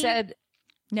 Healthy. She said,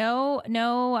 no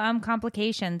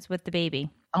complications with the baby.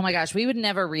 oh my gosh, we would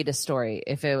never read a story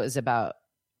if it was about.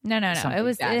 No. It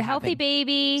was a healthy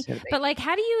baby. But like,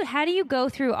 how do you go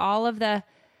through all of the,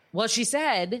 Well, she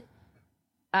said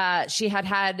she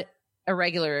had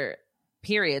irregular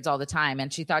periods all the time,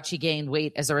 and she thought she gained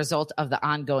weight as a result of the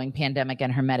ongoing pandemic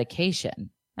and her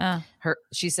medication.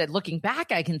 She said, looking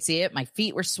back, I can see it. My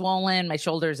feet were swollen. My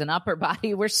shoulders and upper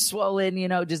body were swollen,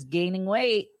 just gaining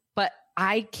weight. But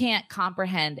I can't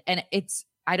comprehend. And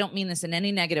I don't mean this in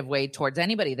any negative way towards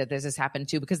anybody that this has happened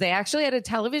to, because they actually had a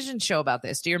television show about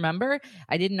this. Do you remember?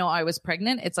 I didn't know I was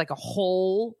pregnant. It's like a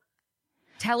whole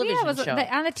television show.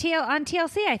 On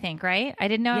TLC, I think, right? I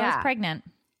didn't know I was pregnant.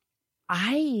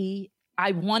 I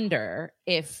wonder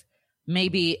if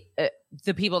maybe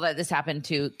the people that this happened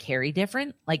to carry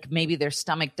different, like maybe their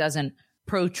stomach doesn't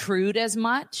protrude as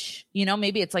much,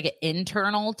 maybe it's like an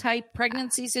internal type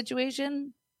pregnancy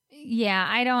situation. Yeah,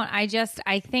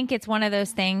 I think it's one of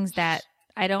those things that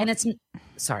I don't. And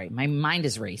sorry, my mind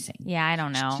is racing. Yeah, I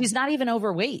don't know. She's not even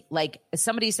overweight. Like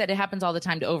somebody said, it happens all the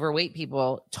time to overweight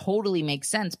people. Totally makes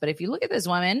sense. But if you look at this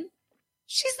woman,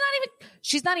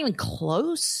 she's not even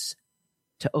close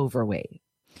to overweight.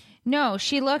 No,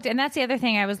 she looked, and that's the other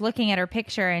thing. I was looking at her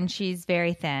picture, and she's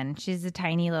very thin. She's a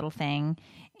tiny little thing,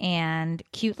 and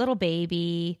cute little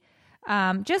baby.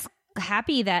 Just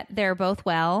happy that they're both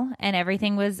well and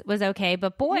everything was okay.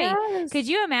 But boy, could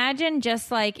you imagine just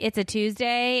like it's a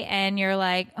Tuesday and you're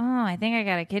like, oh, I think I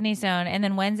got a kidney stone, and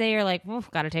then Wednesday you're like,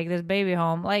 oof, got to take this baby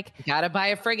home. Like, gotta buy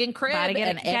a friggin' crib. Gotta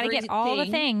get all the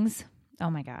things. Oh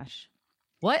my gosh,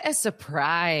 what a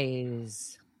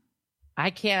surprise! I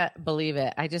can't believe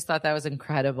it. I just thought that was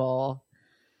incredible.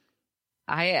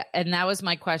 And that was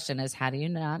my question is, how do you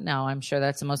not know? I'm sure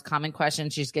that's the most common question.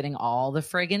 She's getting all the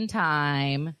friggin'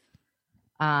 time.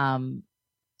 I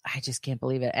just can't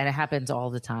believe it. And it happens all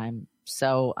the time.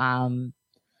 So,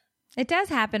 it does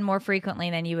happen more frequently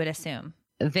than you would assume.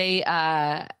 They've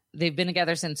been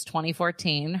together since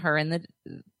 2014, her and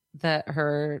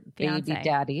her baby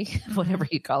daddy, whatever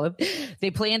you call him.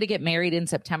 They plan to get married in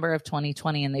September of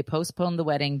 2020, and they postponed the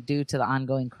wedding due to the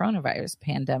ongoing coronavirus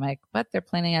pandemic, but they're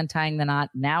planning on tying the knot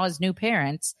now as new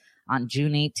parents on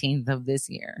June 18th of this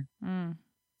year.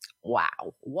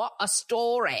 Wow. What a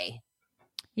story.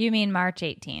 You mean March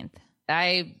 18th?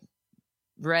 I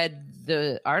read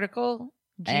the article.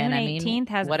 June 18th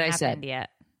hasn't happened yet.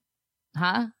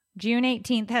 Huh? June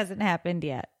 18th hasn't happened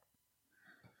yet.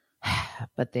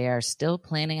 But they are still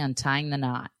planning on tying the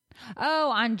knot.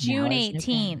 Oh, on June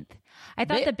 18th. I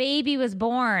thought the baby was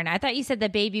born. I thought you said the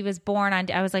baby was born on.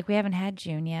 I was like, we haven't had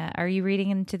June yet. Are you reading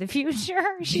into the future?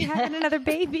 She had another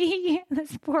baby.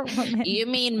 This poor woman. You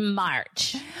mean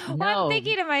March? Well, No. I'm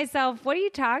thinking to myself, what are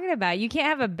you talking about? You can't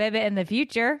have a baby in the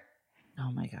future.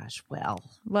 Oh my gosh. Well,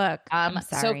 look. I'm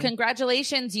so sorry.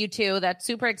 congratulations, you two. That's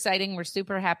super exciting. We're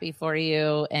super happy for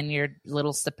you and your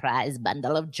little surprise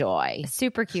bundle of joy.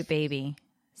 Super cute baby.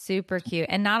 Super cute.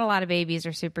 And not a lot of babies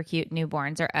are super cute.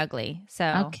 Newborns are ugly. So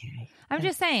okay. I'm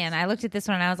just saying, I looked at this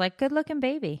one and I was like, good looking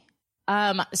baby.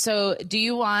 So do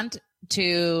you want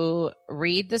to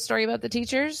read the story about the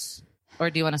teachers,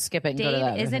 or do you want to skip it and go to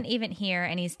that? Dave isn't even here,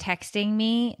 and he's texting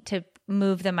me to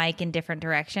move the mic in different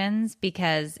directions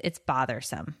because it's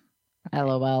bothersome. Okay.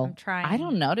 LOL. I'm trying. I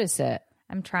don't notice it.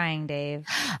 I'm trying, Dave.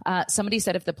 Somebody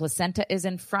said if the placenta is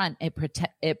in front,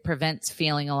 it prevents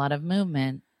feeling a lot of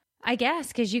movement. I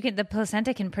guess because the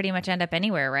placenta can pretty much end up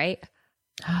anywhere, right?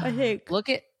 I think. Look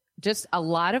at just a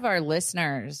lot of our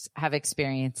listeners have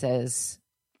experiences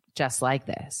just like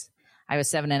this. I was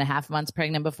 7.5 months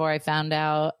pregnant before I found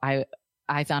out. I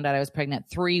found out I was pregnant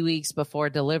 3 weeks before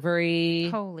delivery.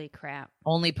 Holy crap.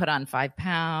 Only put on 5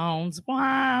 pounds.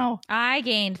 Wow. I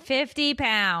gained 50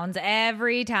 pounds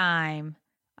every time.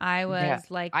 I was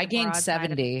I gained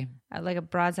 70. Like a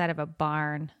broadside of a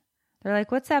barn. They're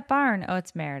like, what's that barn? Oh,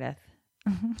 it's Meredith.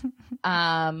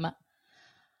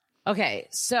 Okay,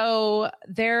 so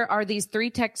there are these 3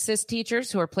 Texas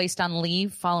teachers who are placed on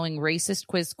leave following racist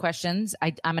quiz questions.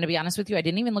 I'm going to be honest with you. I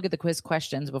didn't even look at the quiz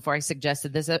questions before I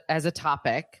suggested this as a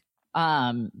topic.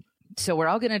 So we're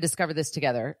all going to discover this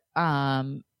together.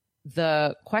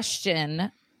 The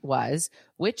question was,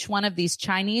 which one of these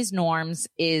Chinese norms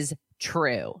is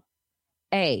true?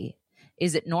 A,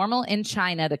 is it normal in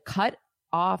China to cut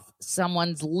off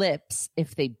someone's lips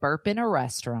if they burp in a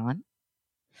restaurant?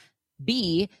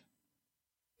 B,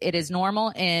 it is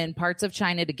normal in parts of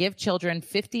China to give children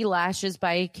 50 lashes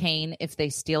by a cane if they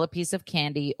steal a piece of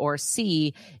candy. Or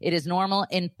C, it is normal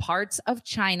in parts of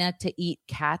China to eat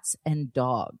cats and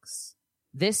dogs.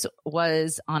 This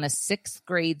was on a 6th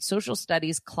grade social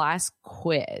studies class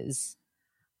quiz.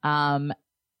 And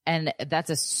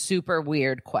that's a super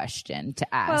weird question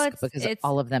to ask because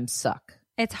all of them suck.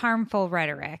 It's harmful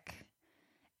rhetoric,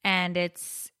 and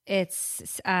it's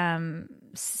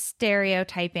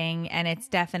stereotyping, and it's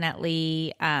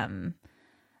definitely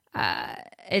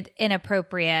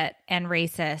inappropriate and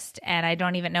racist. And I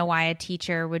don't even know why a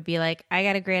teacher would be like, I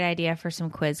got a great idea for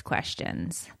some quiz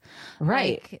questions.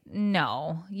 Right. Like,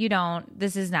 no, you don't.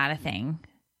 This is not a thing.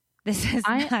 This is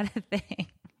not a thing.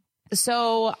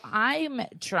 So I'm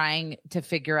trying to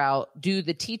figure out, do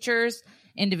the teachers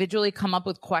individually come up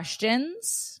with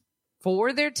questions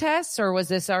for their tests, or was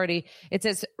this already? It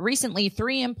says recently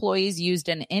 3 employees used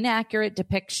an inaccurate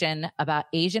depiction about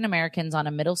Asian Americans on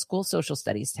a middle school social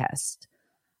studies test.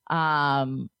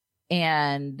 And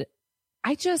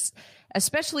I just,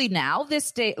 especially now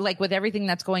this day, like with everything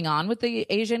that's going on with the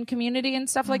Asian community and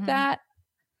stuff like that,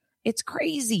 it's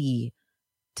crazy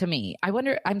to me. I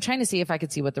wonder, I'm trying to see if I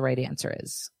could see what the right answer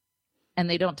is. And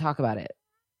they don't talk about it.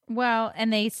 Well,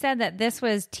 and they said that this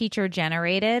was teacher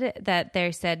generated, that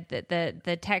they said that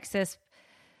the Texas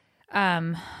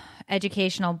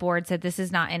Educational Board said this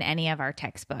is not in any of our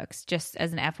textbooks. Just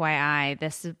as an FYI,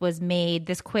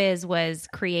 this quiz was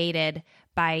created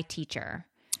by teacher.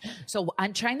 So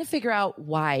I'm trying to figure out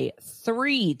why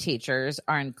 3 teachers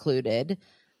are included,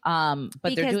 but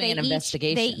because they're doing an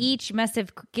investigation. They each must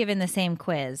have given the same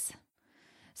quiz.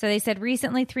 So they said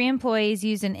recently 3 employees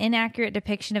used an inaccurate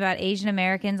depiction about Asian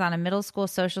Americans on a middle school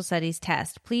social studies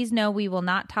test. Please know we will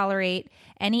not tolerate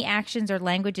any actions or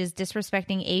languages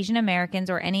disrespecting Asian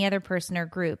Americans or any other person or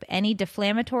group. Any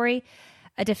defamatory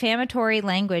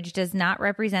language does not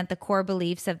represent the core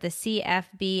beliefs of the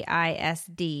CFBISD.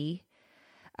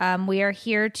 We are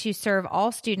here to serve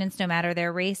all students no matter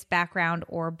their race, background,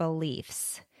 or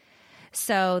beliefs.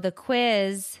 So the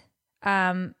quiz,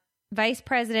 Vice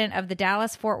President of the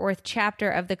Dallas-Fort Worth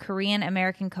chapter of the Korean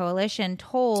American Coalition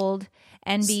told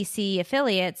NBC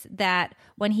affiliates that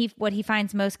what he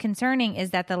finds most concerning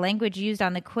is that the language used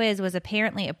on the quiz was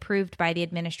apparently approved by the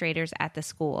administrators at the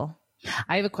school.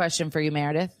 I have a question for you,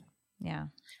 Meredith. Yeah.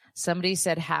 Somebody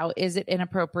said, how is it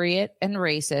inappropriate and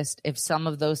racist if some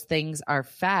of those things are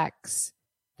facts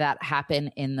that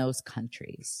happen in those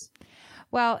countries?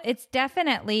 Well, it's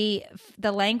definitely,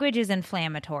 the language is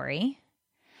inflammatory.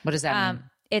 What does that mean?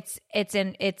 It's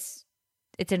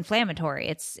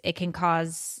inflammatory. It can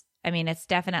cause, I mean, it's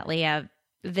definitely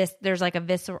there's like a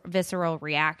visceral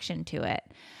reaction to it.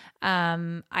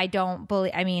 I don't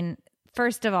believe, I mean,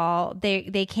 first of all,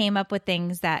 they came up with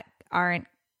things that aren't,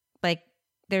 like,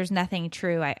 there's nothing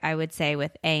true, I would say,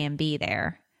 with A and B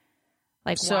there.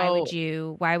 Like, why would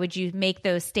you make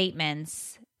those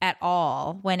statements at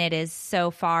all when it is so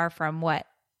far from what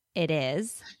it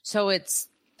is? So it's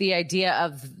the idea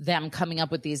of them coming up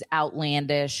with these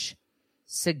outlandish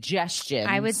suggestions.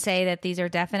 I would say that these are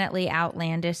definitely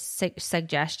outlandish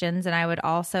suggestions. And I would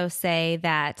also say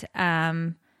that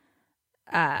I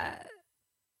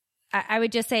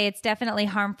would just say it's definitely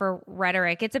harmful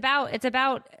rhetoric. It's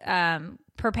about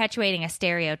perpetuating a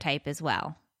stereotype as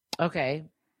well. Okay.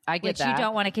 I get that. Which you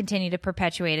don't want to continue to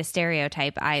perpetuate a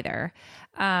stereotype either.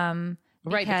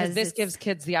 Right, because this gives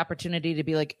kids the opportunity to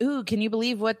be like, ooh, can you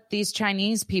believe what these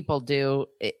Chinese people do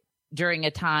during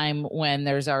a time when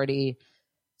there's already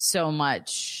so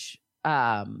much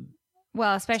well,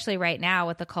 especially right now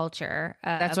with the culture.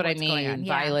 That's what I mean.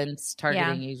 Violence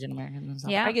targeting Asian Americans and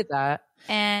stuff. Yeah. I get that.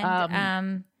 And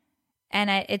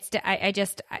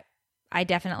I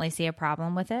definitely see a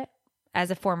problem with it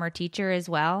as a former teacher as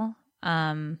well.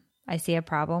 I see a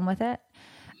problem with it.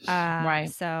 Right.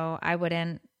 So I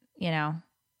wouldn't,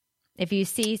 if you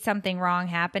see something wrong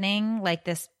happening like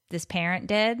this parent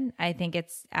did, I think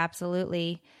it's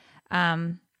absolutely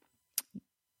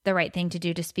the right thing to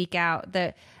do to speak out.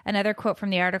 Another quote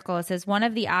from the article, it says, one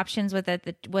of the options was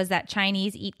that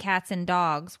Chinese eat cats and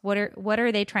dogs. What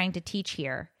are they trying to teach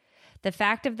here? The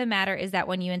fact of the matter is that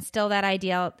when you instill that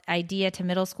idea to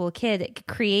middle school kids, it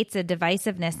creates a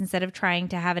divisiveness instead of trying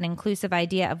to have an inclusive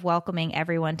idea of welcoming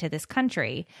everyone to this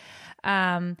country.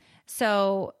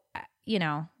 So,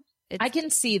 I can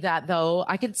see that, though.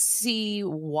 I can see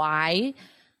why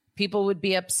people would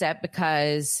be upset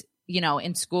because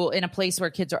in school, in a place where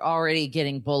kids are already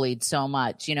getting bullied so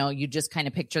much, you just kind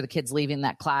of picture the kids leaving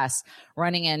that class,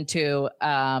 running into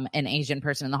an Asian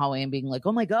person in the hallway and being like,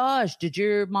 oh my gosh, did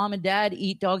your mom and dad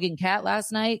eat dog and cat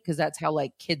last night? Because that's how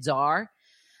like kids are.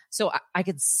 So I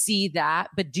could see that.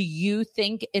 But do you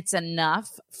think it's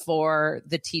enough for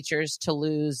the teachers to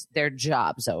lose their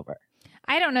jobs over?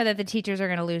 I don't know that the teachers are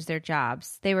going to lose their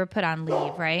jobs. They were put on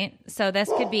leave, right? So this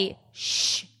could be,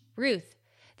 Ruth.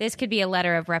 This could be a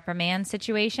letter of reprimand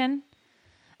situation.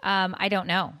 I don't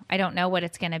know. I don't know what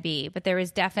it's going to be, but there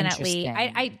is definitely,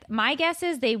 my guess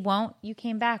is they won't. You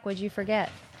came back. What'd you forget?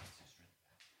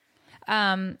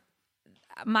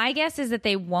 My guess is that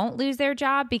they won't lose their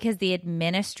job because the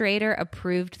administrator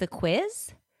approved the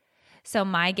quiz. So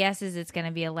my guess is it's going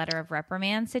to be a letter of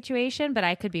reprimand situation, but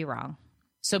I could be wrong.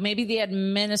 So maybe the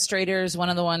administrator is one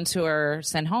of the ones who are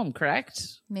sent home,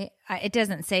 correct? It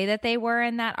doesn't say that they were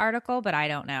in that article, but I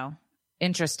don't know.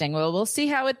 Interesting. Well, we'll see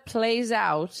how it plays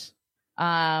out.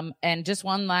 And just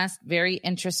one last very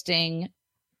interesting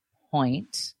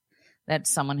point that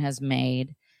someone has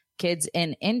made. Kids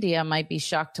in India might be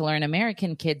shocked to learn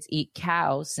American kids eat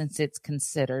cow since it's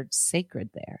considered sacred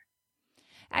there.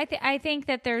 I think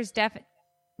that there's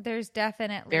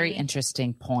definitely very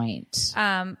interesting point.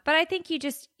 But I think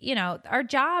our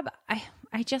job,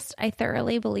 I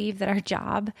thoroughly believe that our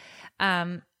job,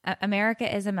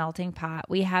 America is a melting pot.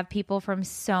 We have people from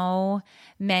so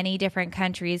many different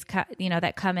countries,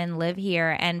 that come and live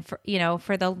here. And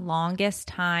for the longest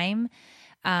time,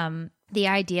 the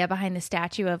idea behind the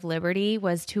Statue of Liberty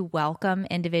was to welcome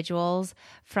individuals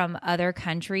from other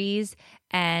countries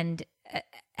and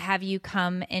have you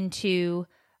come into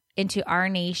our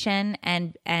nation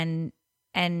and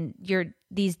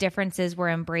these differences were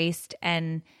embraced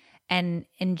and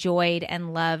enjoyed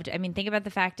and loved. I mean, think about the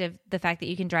fact that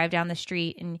you can drive down the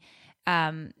street and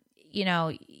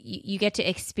you get to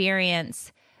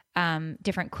experience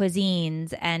different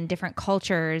cuisines and different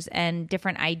cultures and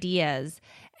different ideas.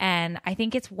 And I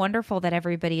think it's wonderful that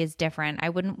everybody is different. I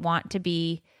wouldn't want to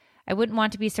be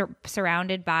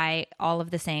surrounded by all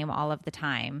of the same all of the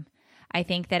time. I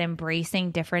think that embracing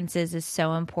differences is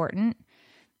so important.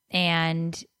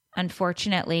 And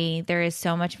unfortunately, there is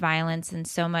so much violence and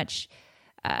so much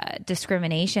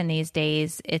discrimination these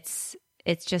days. It's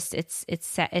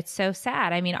so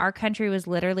sad. I mean, our country was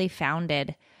literally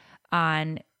founded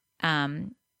on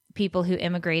people who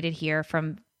immigrated here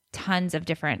from tons of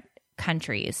different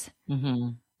countries.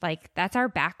 Mm-hmm. Like that's our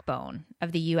backbone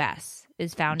of the U.S.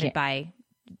 is founded by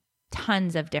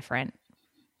tons of different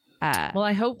well,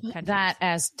 I hope countries. That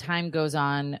as time goes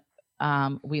on,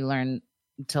 we learn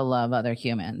to love other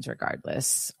humans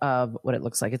regardless of what it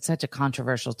looks like. It's such a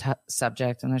controversial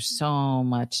subject and there's so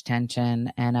much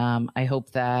tension. And I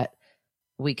hope that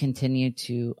we continue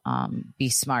to be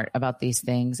smart about these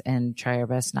things and try our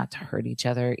best not to hurt each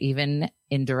other, even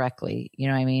indirectly. You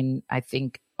know what I mean? I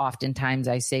think oftentimes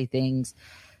I say things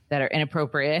that are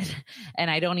inappropriate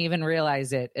and I don't even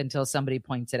realize it until somebody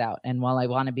points it out. And while I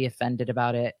want to be offended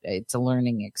about it, it's a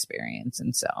learning experience.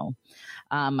 And so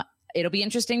it'll be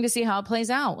interesting to see how it plays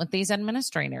out with these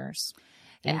administrators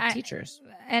and teachers.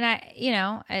 And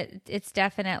it's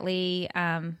definitely,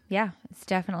 it's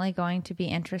definitely going to be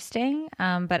interesting.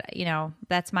 But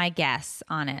that's my guess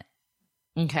on it.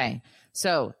 Okay.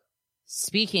 So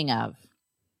speaking of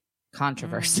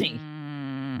controversy,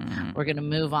 we're going to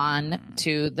move on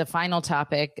to the final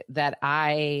topic that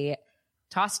I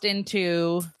tossed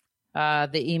into the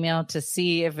email to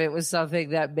see if it was something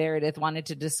that Meredith wanted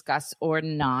to discuss or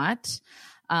not.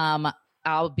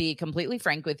 I'll be completely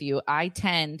frank with you. I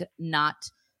tend not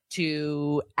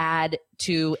to add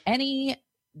to any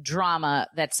drama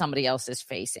that somebody else is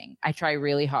facing. I try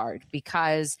really hard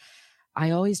because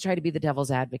I always try to be the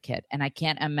devil's advocate, and I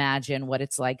can't imagine what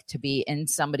it's like to be in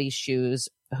somebody's shoes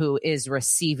who is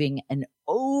receiving an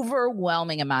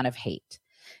overwhelming amount of hate.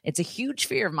 It's a huge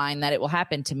fear of mine that it will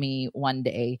happen to me one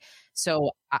day.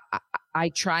 So I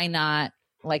try not,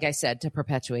 like I said, to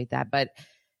perpetuate that. But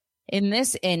in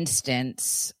this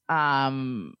instance,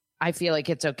 I feel like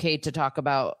it's okay to talk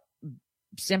about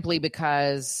simply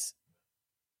because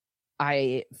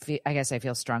I guess I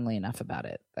feel strongly enough about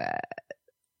it that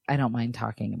I don't mind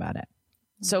talking about it.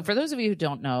 So for those of you who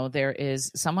don't know, there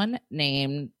is someone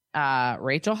named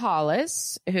Rachel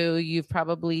Hollis, who you've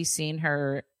probably seen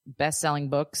her best-selling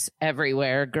books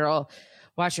everywhere. Girl,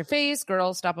 Wash Your Face,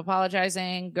 Girl, Stop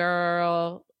Apologizing,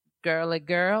 Girl, Girly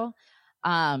Girl.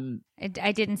 I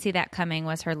didn't see that coming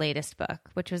was her latest book,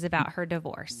 which was about her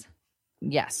divorce.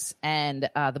 Yes. And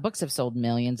the books have sold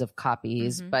millions of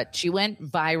copies, but she went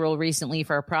viral recently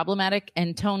for a problematic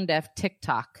and tone-deaf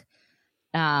TikTok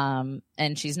And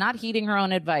she's not heeding her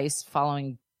own advice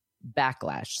following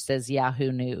backlash, says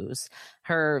Yahoo News.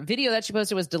 Her video that she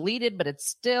posted was deleted, but it's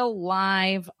still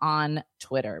live on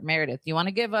Twitter. Meredith, you want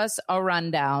to give us a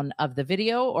rundown of the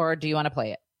video, or do you want to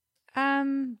play it?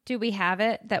 Do we have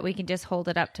it that we can just hold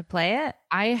it up to play it?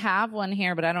 I have one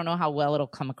here, but I don't know how well it'll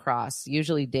come across.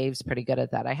 Usually Dave's pretty good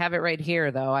at that. I have it right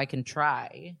here, though. I can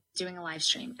try. Doing a live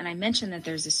stream, and I mentioned that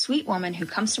there's a sweet woman who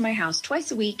comes to my house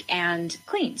twice a week and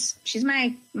cleans. She's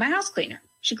my house cleaner.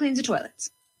 She cleans the toilets.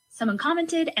 Someone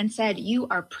commented and said, "You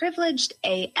are privileged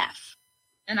AF."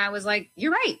 And I was like,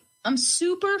 you're right. I'm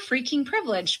super freaking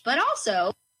privileged, but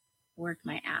also work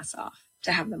my ass off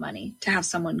to have the money to have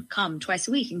someone come twice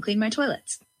a week and clean my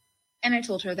toilets. And I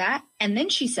told her that. And then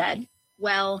she said,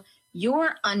 well,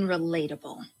 you're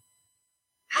unrelatable.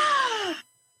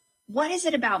 What is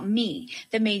it about me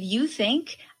that made you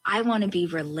think I want to be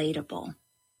relatable?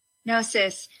 No,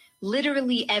 sis,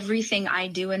 literally everything I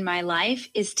do in my life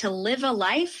is to live a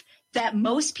life that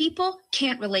most people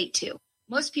can't relate to.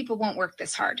 Most people won't work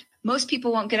this hard. Most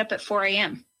people won't get up at 4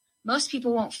 a.m. Most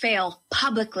people won't fail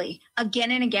publicly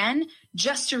again and again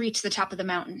just to reach the top of the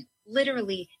mountain.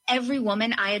 Literally every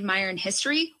woman I admire in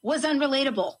history was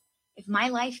unrelatable. If my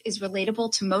life is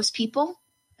relatable to most people,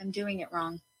 I'm doing it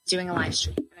wrong. Doing a live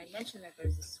stream. And I mentioned that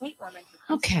there's a sweet woman who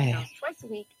comes to my house twice a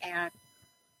week, and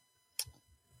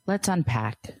let's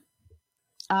unpack.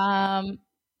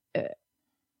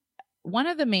 One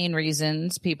of the main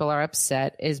reasons people are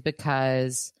upset is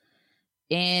because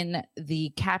in the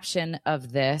caption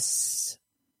of this,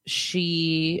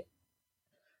 she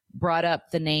brought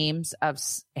up the names of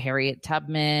Harriet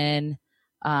Tubman.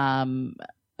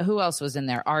 Who else was in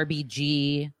there?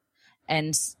 RBG,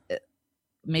 and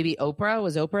maybe Oprah.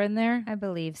 Was Oprah in there? I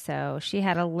believe so. She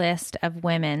had a list of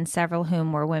women, several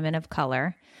whom were women of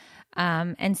color,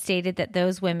 and stated that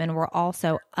those women were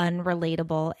also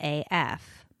unrelatable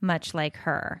AF, much like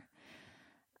her.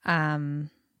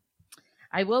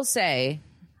 I will say,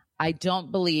 I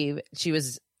don't believe she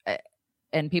was,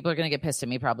 and people are going to get pissed at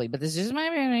me probably, but this is just my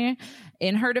opinion.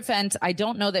 In her defense, I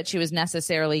don't know that she was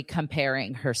necessarily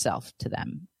comparing herself to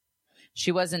them.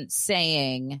 She wasn't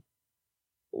saying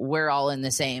we're all in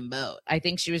the same boat. I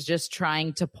think she was just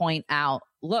trying to point out,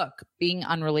 look, being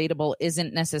unrelatable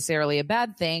isn't necessarily a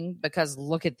bad thing because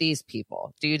look at these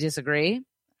people. Do you disagree?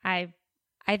 I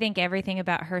think everything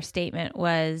about her statement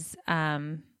was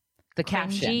the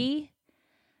caption.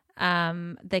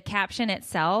 The caption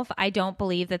itself, I don't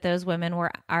believe that those women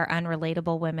are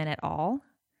unrelatable women at all,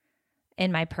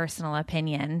 in my personal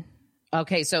opinion.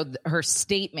 Okay, so her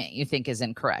statement you think is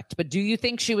incorrect, but do you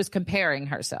think she was comparing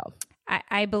herself?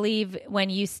 I believe when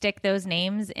you stick those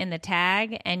names in the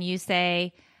tag and you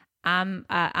say, I'm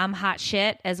hot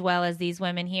shit as well as these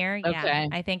women here. Yeah, okay.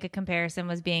 I think a comparison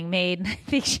was being made. I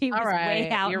think she was way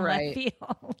out in left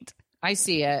field. I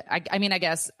see it. I mean, I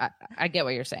guess I get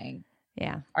what you're saying.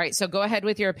 Yeah. All right. So go ahead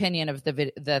with your opinion of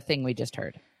the thing we just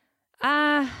heard.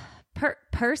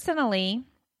 Personally,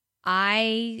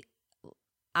 I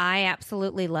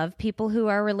absolutely love people who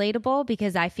are relatable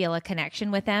because I feel a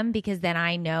connection with them, because then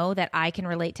I know that I can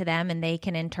relate to them and they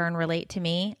can in turn relate to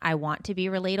me. I want to be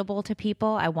relatable to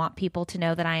people. I want people to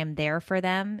know that I am there for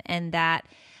them, and that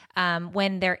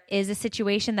when there is a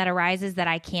situation that arises that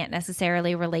I can't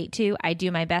necessarily relate to, I do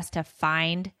my best to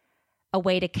find a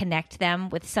way to connect them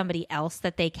with somebody else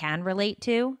that they can relate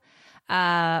to.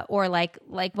 Or like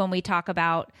when we talk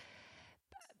about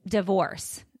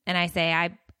divorce and I say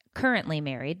I'm currently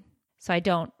married, so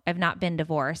I've not been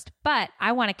divorced, but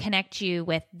I want to connect you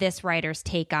with this writer's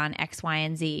take on X, Y,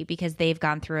 and Z because they've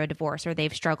gone through a divorce or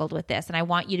they've struggled with this. And I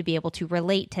want you to be able to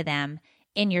relate to them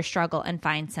in your struggle and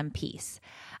find some peace.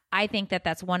 I think that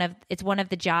it's one of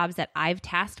the jobs that I've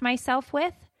tasked myself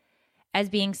with as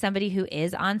being somebody who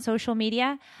is on social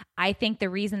media. I think the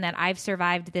reason that I've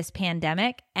survived this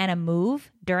pandemic and a move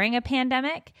during a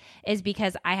pandemic is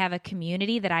because I have a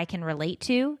community that I can relate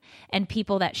to and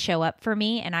people that show up for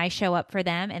me and I show up for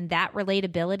them. And that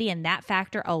relatability and that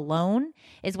factor alone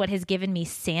is what has given me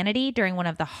sanity during one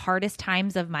of the hardest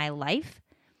times of my life.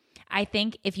 I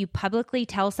think if you publicly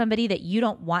tell somebody that you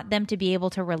don't want them to be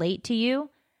able to relate to you,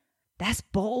 that's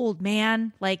bold,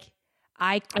 man. Like,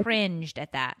 I cringed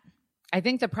at that. I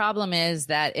think the problem is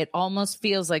that it almost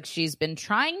feels like she's been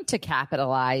trying to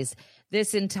capitalize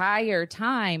this entire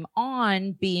time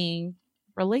on being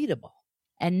relatable.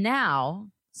 And now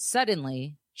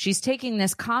suddenly she's taking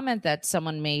this comment that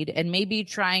someone made and maybe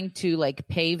trying to like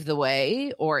pave the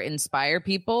way or inspire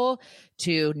people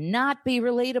to not be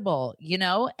relatable, you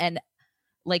know? And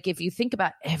like, if you think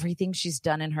about everything she's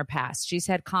done in her past, she's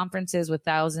had conferences with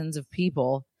thousands of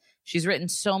people She's written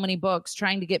so many books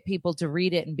trying to get people to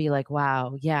read it and be like,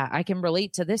 wow, yeah, I can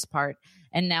relate to this part.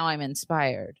 And now I'm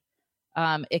inspired.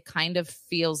 It kind of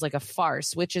feels like a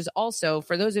farce, which is also,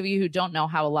 for those of you who don't know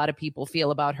how a lot of people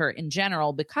feel about her in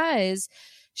general, because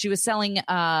she was selling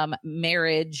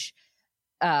marriage.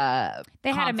 They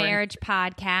had a marriage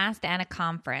podcast and a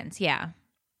conference. Yeah.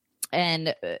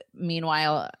 And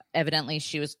meanwhile, evidently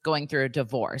she was going through a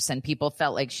divorce, and people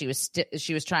felt like she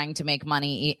was trying to make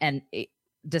money, and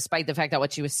despite the fact that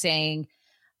what she was saying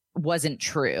wasn't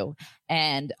true.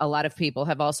 And a lot of people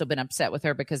have also been upset with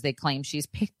her because they claim she's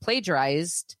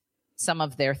plagiarized some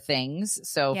of their things.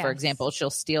 So, Yes. for example, she'll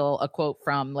steal a quote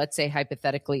from, let's say,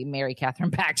 hypothetically, Mary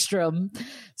Catherine Backstrom,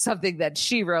 something that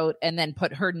she wrote, and then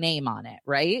put her name on it,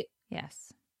 right?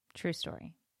 Yes. True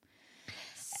story.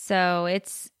 So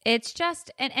it's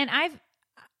just, and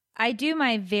I do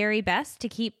my very best to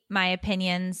keep my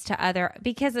opinions to other,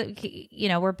 because, you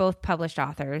know, we're both published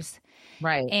authors.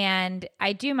 Right. And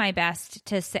I do my best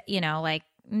to say, you know, like,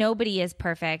 nobody is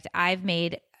perfect. I've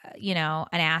made, you know,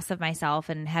 an ass of myself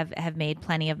and have made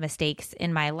plenty of mistakes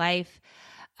in my life.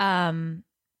 But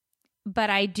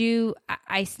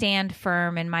I stand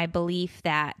firm in my belief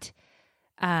that,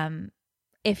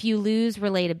 if you lose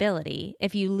relatability,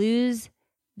 if you lose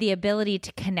the ability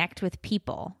to connect with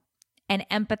people and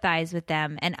empathize with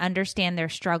them and understand their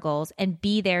struggles and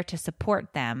be there to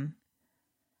support them,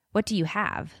 what do you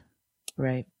have?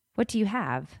 Right. What do you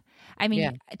have? I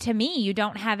mean, To me, you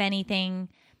don't have anything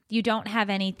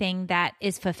that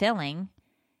is fulfilling.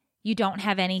 You don't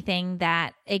have anything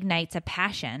that ignites a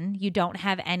passion. You don't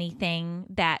have anything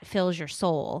that fills your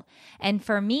soul. And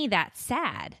for me, that's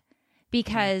sad,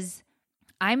 because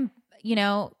I'm, you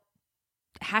know,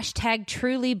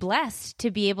 #truly blessed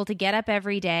to be able to get up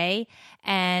every day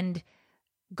and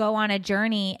go on a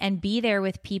journey and be there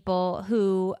with people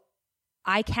who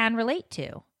I can relate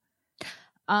to.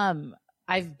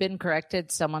 I've been corrected.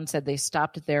 Someone said they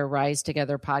stopped their Rise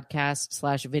Together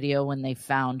podcast / video when they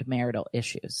found marital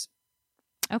issues.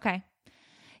 Okay.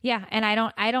 Yeah. And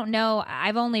I don't know.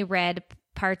 I've only read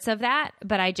parts of that,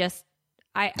 but I didn't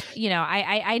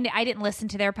listen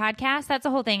to their podcast. That's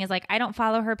the whole thing, is like, I don't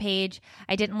follow her page.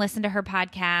 I didn't listen to her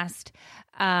podcast.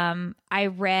 I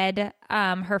read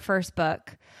her first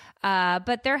book.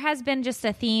 But there has been just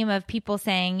a theme of people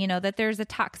saying, you know, that there's a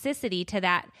toxicity to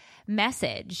that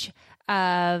message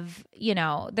of, you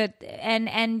know, that,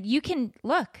 and you can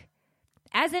look,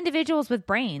 as individuals with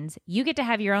brains, you get to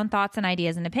have your own thoughts and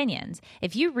ideas and opinions.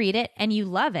 If you read it and you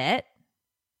love it,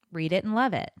 read it and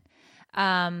love it.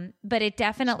 But it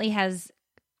definitely has,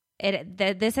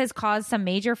 this has caused some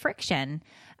major friction.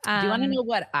 Do you want to know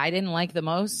what I didn't like the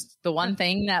most? The one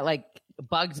thing that like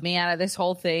bugged me out of this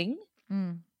whole thing?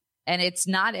 And it's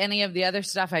not any of the other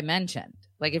stuff I mentioned.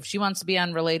 Like, if she wants to be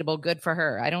unrelatable, good for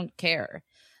her. I don't care.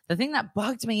 The thing that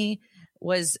bugged me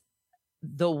was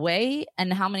the way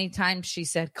and how many times she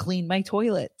said, clean my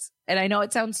toilets. And I know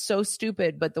it sounds so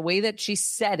stupid, but the way that she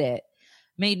said it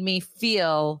made me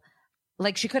feel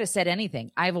like she could have said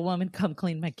anything. I have a woman come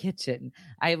clean my kitchen.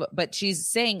 But she's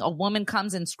saying a woman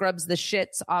comes and scrubs the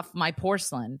shits off my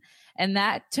porcelain. And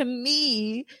that, to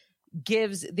me,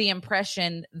 gives the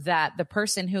impression that the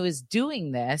person who is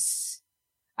doing this,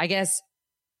 I guess,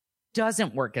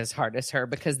 doesn't work as hard as her,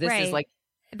 because this is like,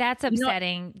 that's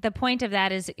upsetting. You know, the point of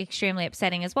that is extremely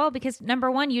upsetting as well, because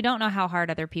number one, you don't know how hard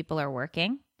other people are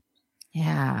working.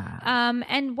 Yeah.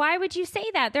 And why would you say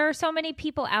that? There are so many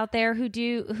people out there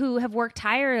who have worked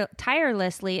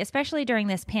tirelessly, especially during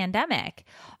this pandemic.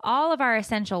 All of our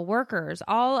essential workers,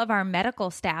 all of our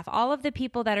medical staff, all of the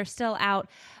people that are still out,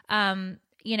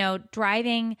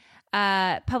 driving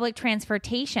public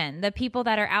transportation, the people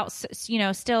that are out,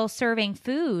 still serving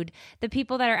food, the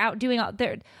people that are out doing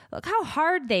look how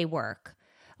hard they work.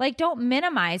 Like, don't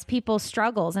minimize people's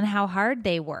struggles and how hard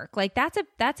they work. Like, that's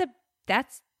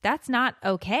not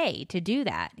okay to do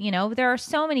that. You know, there are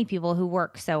so many people who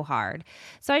work so hard.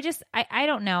 So I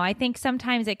don't know. I think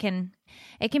sometimes it can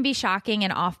be shocking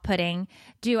and off-putting.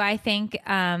 Do I think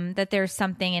that there's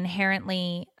something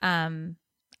inherently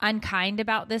unkind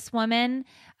about this woman?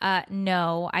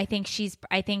 No, I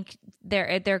think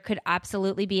there could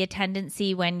absolutely be a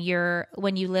tendency when you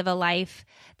live a life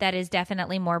that is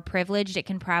definitely more privileged. It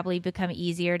can probably become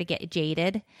easier to get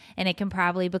jaded, and it can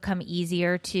probably become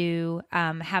easier to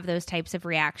have those types of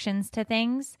reactions to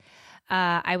things.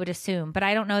 I would assume, but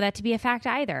I don't know that to be a fact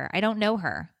either. I don't know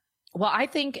her. Well, I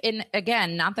think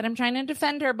again, not that I'm trying to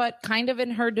defend her, but kind of in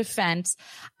her defense,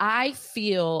 I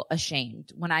feel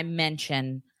ashamed when I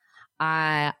mention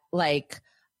I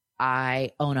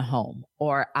own a home,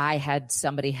 or I had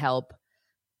somebody help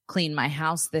clean my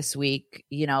house this week,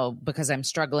 because I'm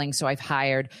struggling. So I've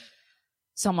hired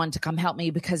someone to come help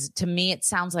me, because to me, it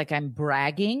sounds like I'm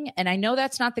bragging. And I know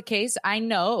that's not the case. I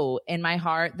know in my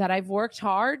heart that I've worked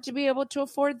hard to be able to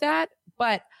afford that,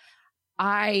 but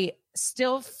I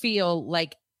still feel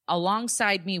like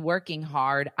alongside me working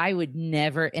hard, I would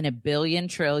never in a billion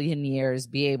trillion years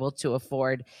be able to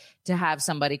afford to have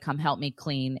somebody come help me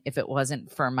clean if it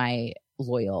wasn't for my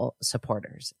loyal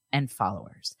supporters and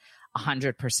followers.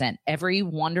 100%. Every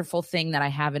wonderful thing that I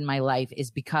have in my life is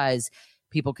because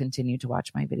people continue to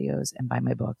watch my videos and buy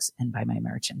my books and buy my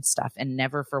merch and stuff. And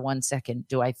never for 1 second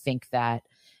do I think that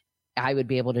I would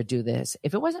be able to do this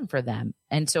if it wasn't for them.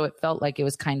 And so it felt like it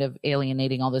was kind of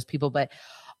alienating all those people. But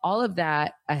all of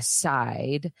that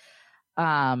aside,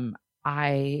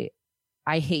 I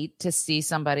hate to see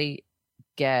somebody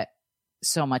get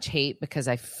so much hate, because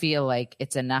I feel like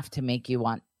it's enough to make you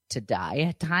want to die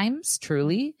at times,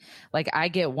 truly. Like I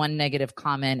get one negative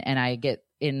comment and I get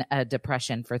in a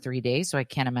depression for 3 days. So I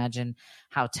can't imagine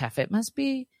how tough it must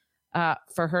be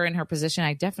for her in her position.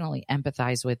 I definitely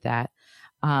empathize with that.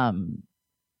 And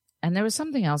there was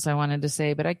something else I wanted to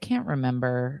say, but I can't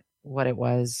remember what it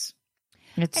was.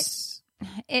 It's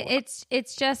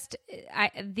just,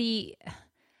 I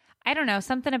don't know,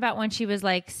 something about when she was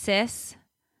like, sis,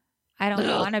 I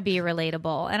don't want to be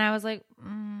relatable. And I was like,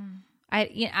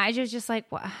 I was just like,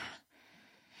 what?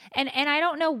 And I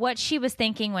don't know what she was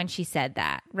thinking when she said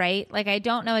that, right? Like, I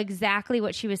don't know exactly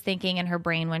what she was thinking in her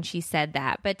brain when she said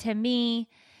that. But to me,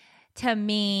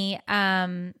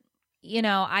 I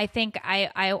think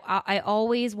I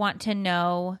always want to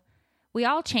know, we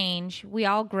all change, we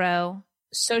all grow.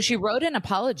 So she wrote an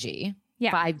apology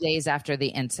 5 days after the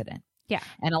incident. Yeah.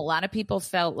 And a lot of people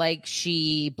felt like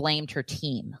she blamed her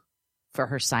team for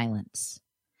her silence.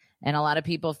 And a lot of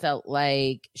people felt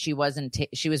like she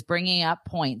was bringing up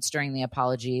points during the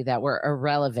apology that were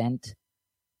irrelevant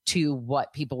to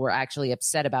what people were actually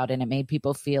upset about. And it made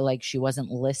people feel like she wasn't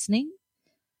listening,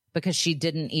 because she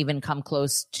didn't even come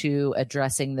close to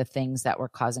addressing the things that were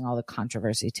causing all the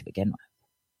controversy to begin with.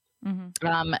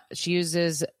 Mm-hmm. She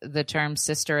uses the term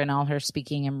sister in all her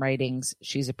speaking and writings.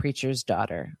 She's a preacher's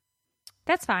daughter.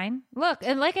 That's fine. Look,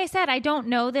 and like I said, I don't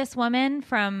know this woman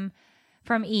from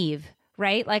Eve,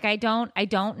 right? Like I don't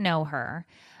know her.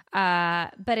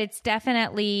 But it's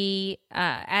definitely,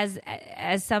 as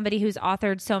somebody who's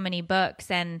authored so many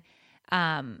books, and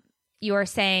you're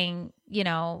saying,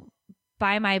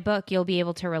 buy my book, you'll be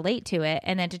able to relate to it.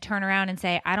 And then to turn around and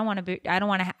say, I don't want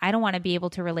to be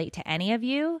able to relate to any of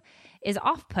you, is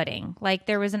off-putting. Like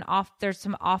there's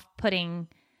some off-putting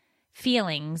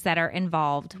feelings that are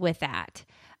involved with that.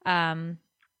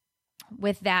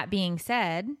 With that being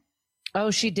said.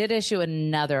 Oh, she did issue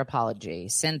another apology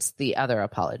since the other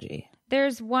apology.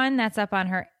 There's one that's up on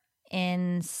her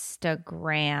Instagram,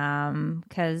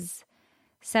 because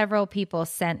several people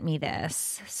sent me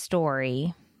this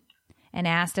story and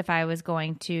asked if I was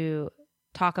going to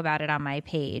talk about it on my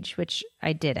page, which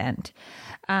I didn't.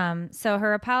 So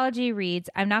her apology reads,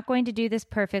 I'm not going to do this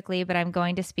perfectly, but I'm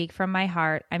going to speak from my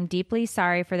heart. I'm deeply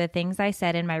sorry for the things I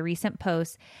said in my recent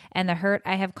posts and the hurt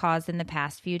I have caused in the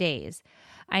past few days.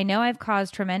 I know I've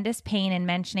caused tremendous pain in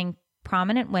mentioning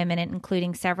prominent women,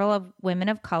 including several of women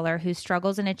of color whose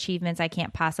struggles and achievements I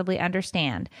can't possibly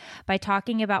understand. By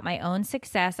talking about my own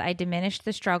success, I diminished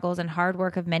the struggles and hard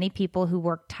work of many people who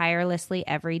work tirelessly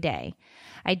every day.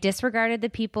 I disregarded the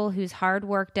people whose hard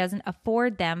work doesn't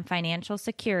afford them financial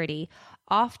security,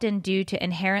 often due to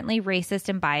inherently racist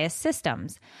and biased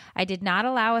systems. I did not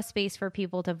allow a space for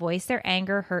people to voice their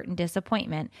anger, hurt, and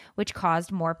disappointment, which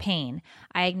caused more pain.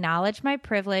 I acknowledge my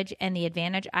privilege and the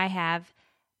advantage I have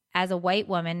as a white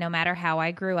woman, no matter how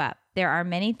I grew up. There are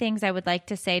many things I would like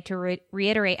to say to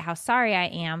reiterate how sorry I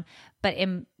am, but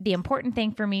the important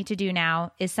thing for me to do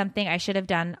now is something I should have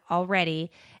done already,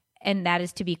 and that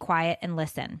is to be quiet and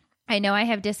listen. I know I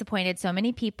have disappointed so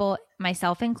many people,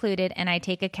 myself included, and I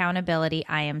take accountability.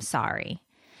 I am sorry.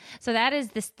 So that is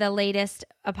the latest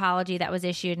apology that was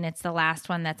issued, and it's the last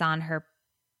one that's on her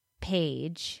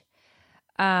page.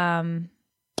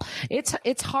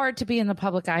 It's hard to be in the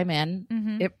public eye, man.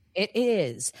 Mm-hmm. It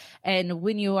is. And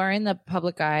when you are in the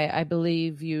public eye, I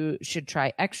believe you should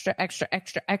try extra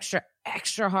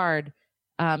hard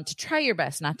to try your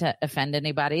best not to offend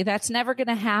anybody. That's never going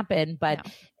to happen. But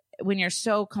when you're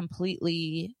so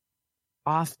completely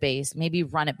off base, maybe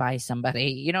run it by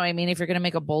somebody. You know what I mean? If you're going to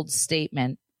make a bold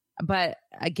statement. But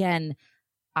again,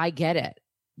 I get it.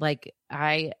 Like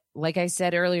I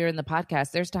said earlier in the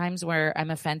podcast, there's times where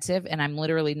I'm offensive and I'm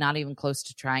literally not even close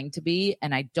to trying to be,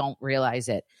 and I don't realize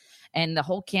it. And the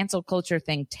whole cancel culture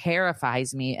thing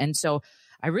terrifies me. And so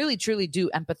I really truly do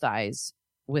empathize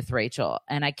with Rachel,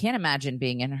 and I can't imagine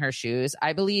being in her shoes.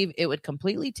 I believe it would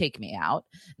completely take me out,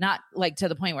 not like to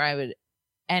the point where I would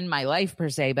end my life per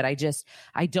se, but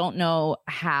I don't know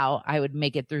how I would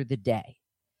make it through the day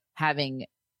having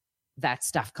that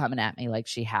stuff coming at me like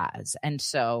she has. And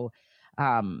so,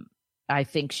 I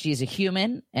think she's a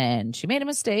human and she made a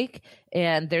mistake,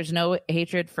 and there's no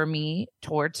hatred for me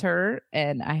towards her.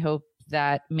 And I hope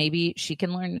that maybe she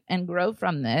can learn and grow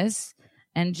from this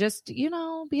and just, be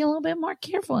a little bit more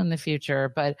careful in the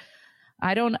future. But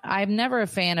I'm never a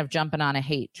fan of jumping on a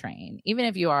hate train, even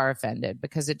if you are offended,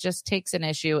 because it just takes an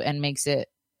issue and makes it,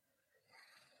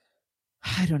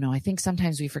 I don't know. I think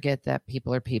sometimes we forget that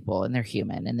people are people and they're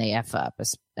human and they F up.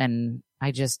 And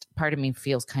part of me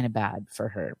feels kind of bad for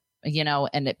her,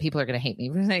 and that people are going to hate me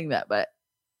for saying that, but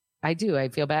I do. I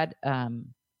feel bad.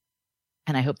 And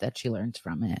I hope that she learns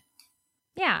from it.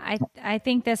 Yeah, I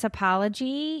think this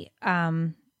apology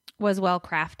was well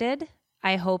crafted.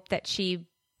 I hope that she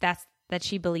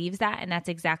believes that, and that's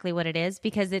exactly what it is,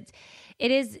 because it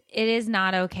is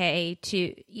not okay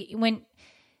to, when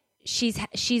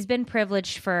she's been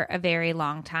privileged for a very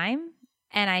long time.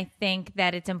 And I think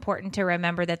that it's important to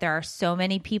remember that there are so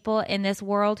many people in this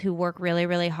world who work really,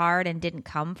 really hard and didn't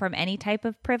come from any type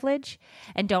of privilege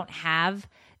and don't have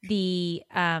the,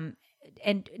 and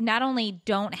not only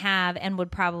don't have and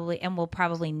will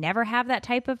probably never have that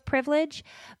type of privilege,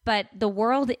 but the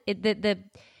world, the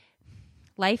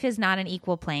life is not an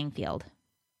equal playing field.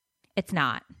 It's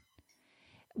not.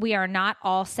 We are not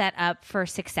all set up for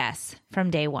success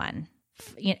from day one.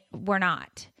 We're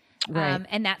not. Right.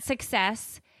 And that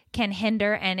success can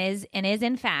hinder and is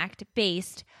in fact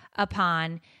based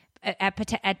upon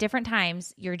at different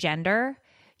times your gender,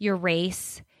 your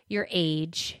race, your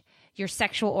age, your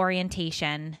sexual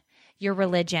orientation, your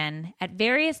religion. At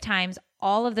various times,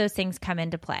 all of those things come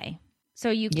into play.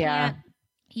 So you can't.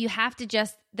 You have to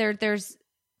just there's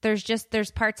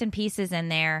parts and pieces in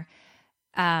there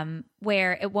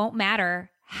where it won't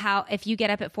matter if you get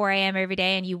up at 4 a.m. every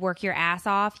day and you work your ass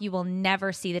off, you will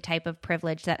never see the type of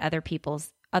privilege that other people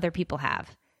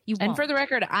have. You won't. And for the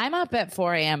record, I'm up at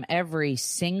 4 a.m. every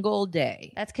single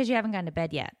day. That's because you haven't gone to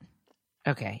bed yet.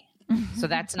 Okay. So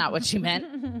that's not what she meant.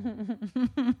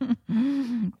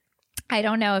 I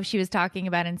don't know if she was talking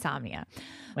about insomnia,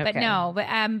 but no,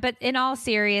 but in all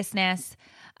seriousness,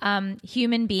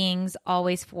 human beings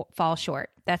always fall short.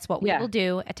 That's what we will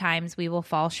do. At times we will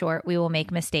fall short. We will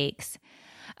make mistakes.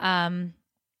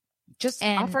 Just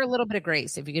offer a little bit of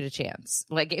grace if you get a chance.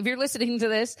 Like if you're listening to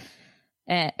this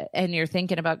and you're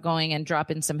thinking about going and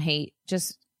dropping some hate,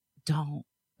 just don't,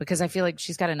 because I feel like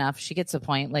she's got enough. She gets the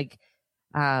point. Like,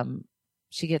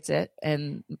 she gets it,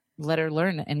 and let her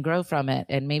learn and grow from it,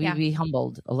 and maybe be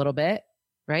humbled a little bit.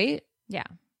 Right? Yeah.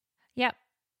 Yep.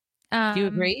 Do you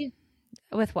agree?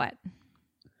 With what?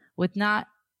 With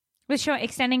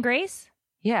extending grace?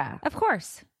 Yeah. Of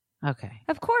course. Okay.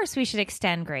 Of course we should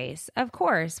extend grace. Of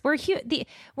course. We're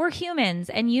humans,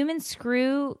 and humans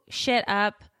screw shit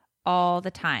up all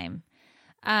the time.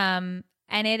 And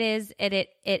it's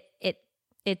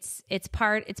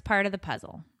part of the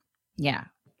puzzle. Yeah.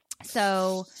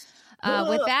 So,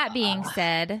 with that being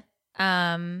said,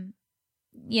 there's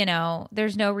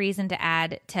no reason to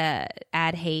add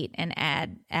hate and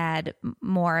add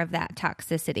more of that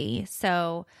toxicity.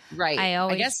 So, right. I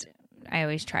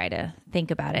always try to think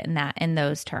about it in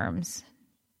those terms.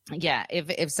 Yeah.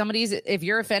 If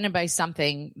you're offended by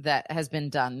something that has been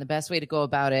done, the best way to go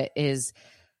about it is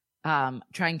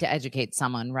trying to educate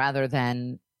someone rather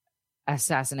than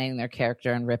assassinating their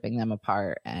character and ripping them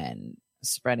apart and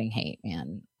spreading hate,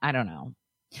 man. I don't know.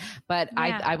 But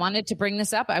yeah. I wanted to bring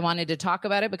this up. I wanted to talk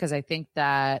about it because I think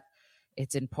that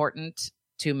it's important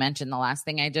to mention the last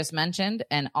thing I just mentioned,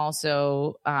 and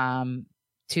also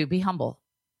to be humble.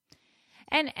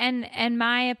 And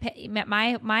my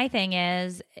thing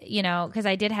is, because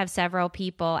I did have several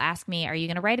people ask me, are you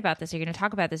going to write about this? Are you going to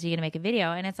talk about this? Are you going to make a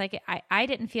video? And it's like, I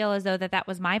didn't feel as though that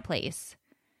was my place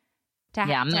to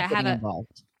I'm not getting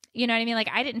involved. You know what I mean? Like,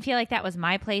 I didn't feel like that was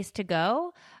my place to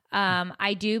go.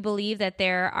 I do believe that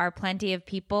there are plenty of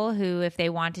people who, if they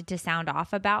wanted to sound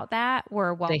off about that,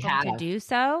 were welcome to do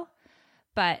so.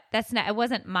 But it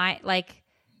wasn't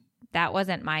that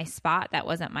wasn't my spot. That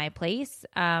wasn't my place.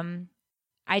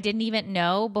 I didn't even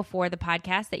know before the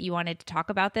podcast that you wanted to talk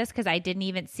about this, because I didn't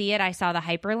even see it. I saw the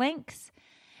hyperlinks.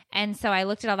 And so I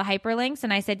looked at all the hyperlinks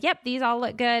and I said, yep, these all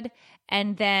look good.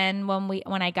 And then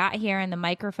when I got here and the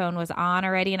microphone was on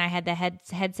already and I had the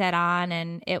headset on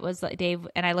and it was like Dave,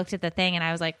 and I looked at the thing and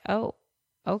I was like, oh,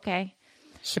 okay.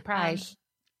 Surprise.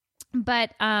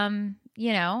 But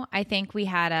I think we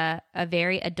had a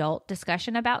very adult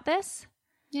discussion about this.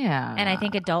 Yeah. And I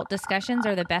think adult discussions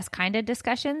are the best kind of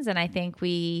discussions. And I think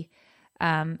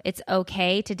it's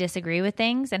okay to disagree with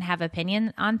things and have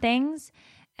opinion on things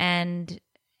and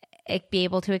be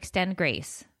able to extend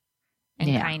grace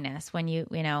and kindness when you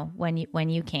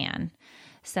can.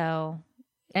 So,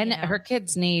 and her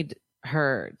kids need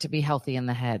her to be healthy in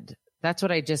the head. That's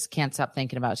what I just can't stop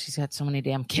thinking about. She's got so many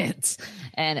damn kids.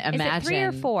 And imagine. Is it 3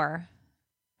 or 4?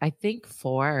 I think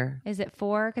 4. Is it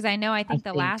 4? Because I think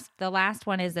the last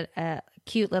one is a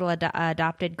cute little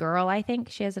adopted girl. I think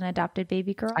she has an adopted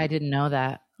baby girl. I didn't know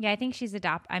that. Yeah, I think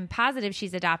I'm positive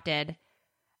she's adopted.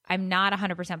 I'm not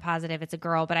 100% positive it's a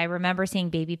girl, but I remember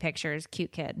seeing baby pictures.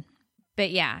 Cute kid.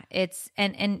 But yeah, it's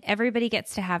and everybody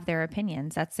gets to have their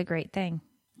opinions. That's the great thing.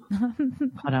 Hold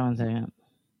on one second.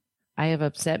 I have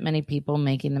upset many people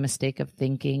making the mistake of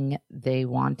thinking they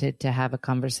wanted to have a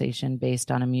conversation based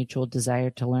on a mutual desire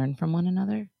to learn from one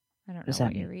another. I don't know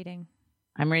what you're reading.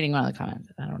 I'm reading one of the comments.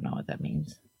 I don't know what that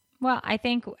means. Well, I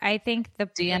think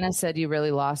Deanna said you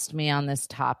really lost me on this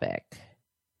topic.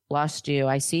 Lost you.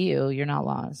 I see you. You're not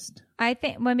lost. I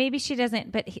think, well, maybe she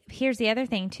doesn't, but here's the other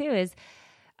thing too is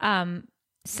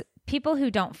people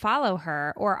who don't follow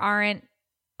her or aren't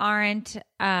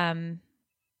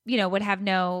would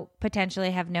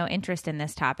potentially have no interest in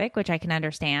this topic, which I can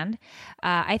understand.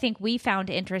 I think we found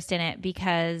interest in it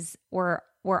because we're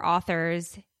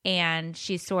authors and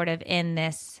she's sort of in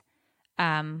this,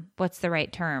 what's the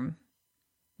right term?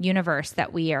 Universe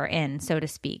that we are in, so to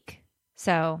speak.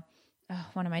 So,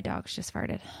 one of my dogs just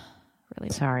farted. Really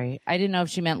bad. Sorry. I didn't know if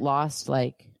she meant lost,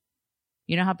 like,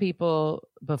 you know how people,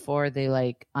 before they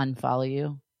like unfollow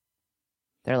you,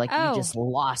 they're like, you just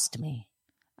lost me.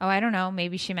 Oh, I don't know.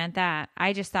 Maybe she meant that.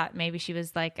 I just thought maybe she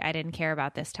was like, I didn't care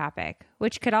about this topic,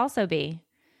 which could also be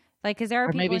like, because there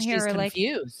are people in here who are like,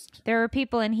 there are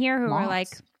people in here who are like,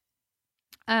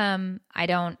 I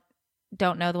don't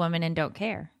know the woman and don't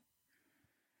care.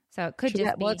 So it could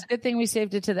just be. Well, it's a good thing we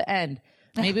saved it to the end.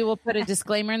 Maybe we'll put a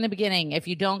disclaimer in the beginning. If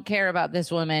you don't care about this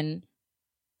woman,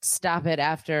 stop it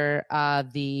after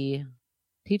the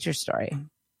teacher story.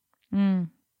 Thank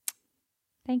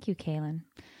you, Kaylin.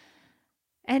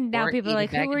 And now people are like,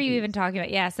 who were you even talking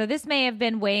about? Yeah, so this may have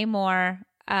been way more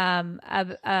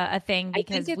a thing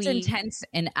because I think it's intense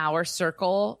in our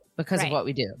circle because of what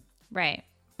we do. Right.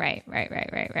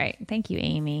 Thank you,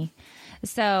 Amy.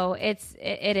 So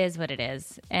it is what it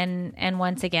is. And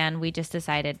once again, we just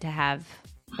decided to have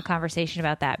a conversation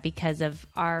about that because of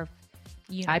our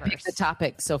universe. I picked the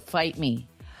topic, so fight me.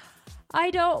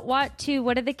 I don't want to,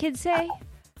 what did the kids say?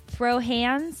 Throw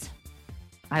hands?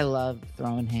 I love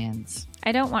throwing hands.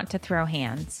 I don't want to throw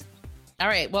hands. All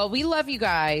right. Well, we love you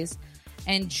guys.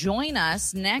 And join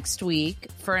us next week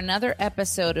for another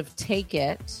episode of Take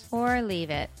It or Leave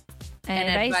It. An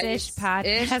advice-ish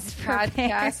podcast for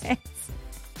parents.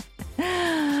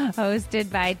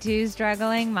 Hosted by 2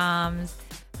 struggling moms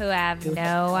who have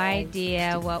no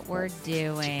idea what we're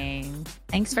doing.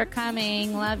 Thanks for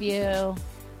coming. Love you.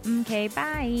 Okay,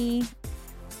 bye.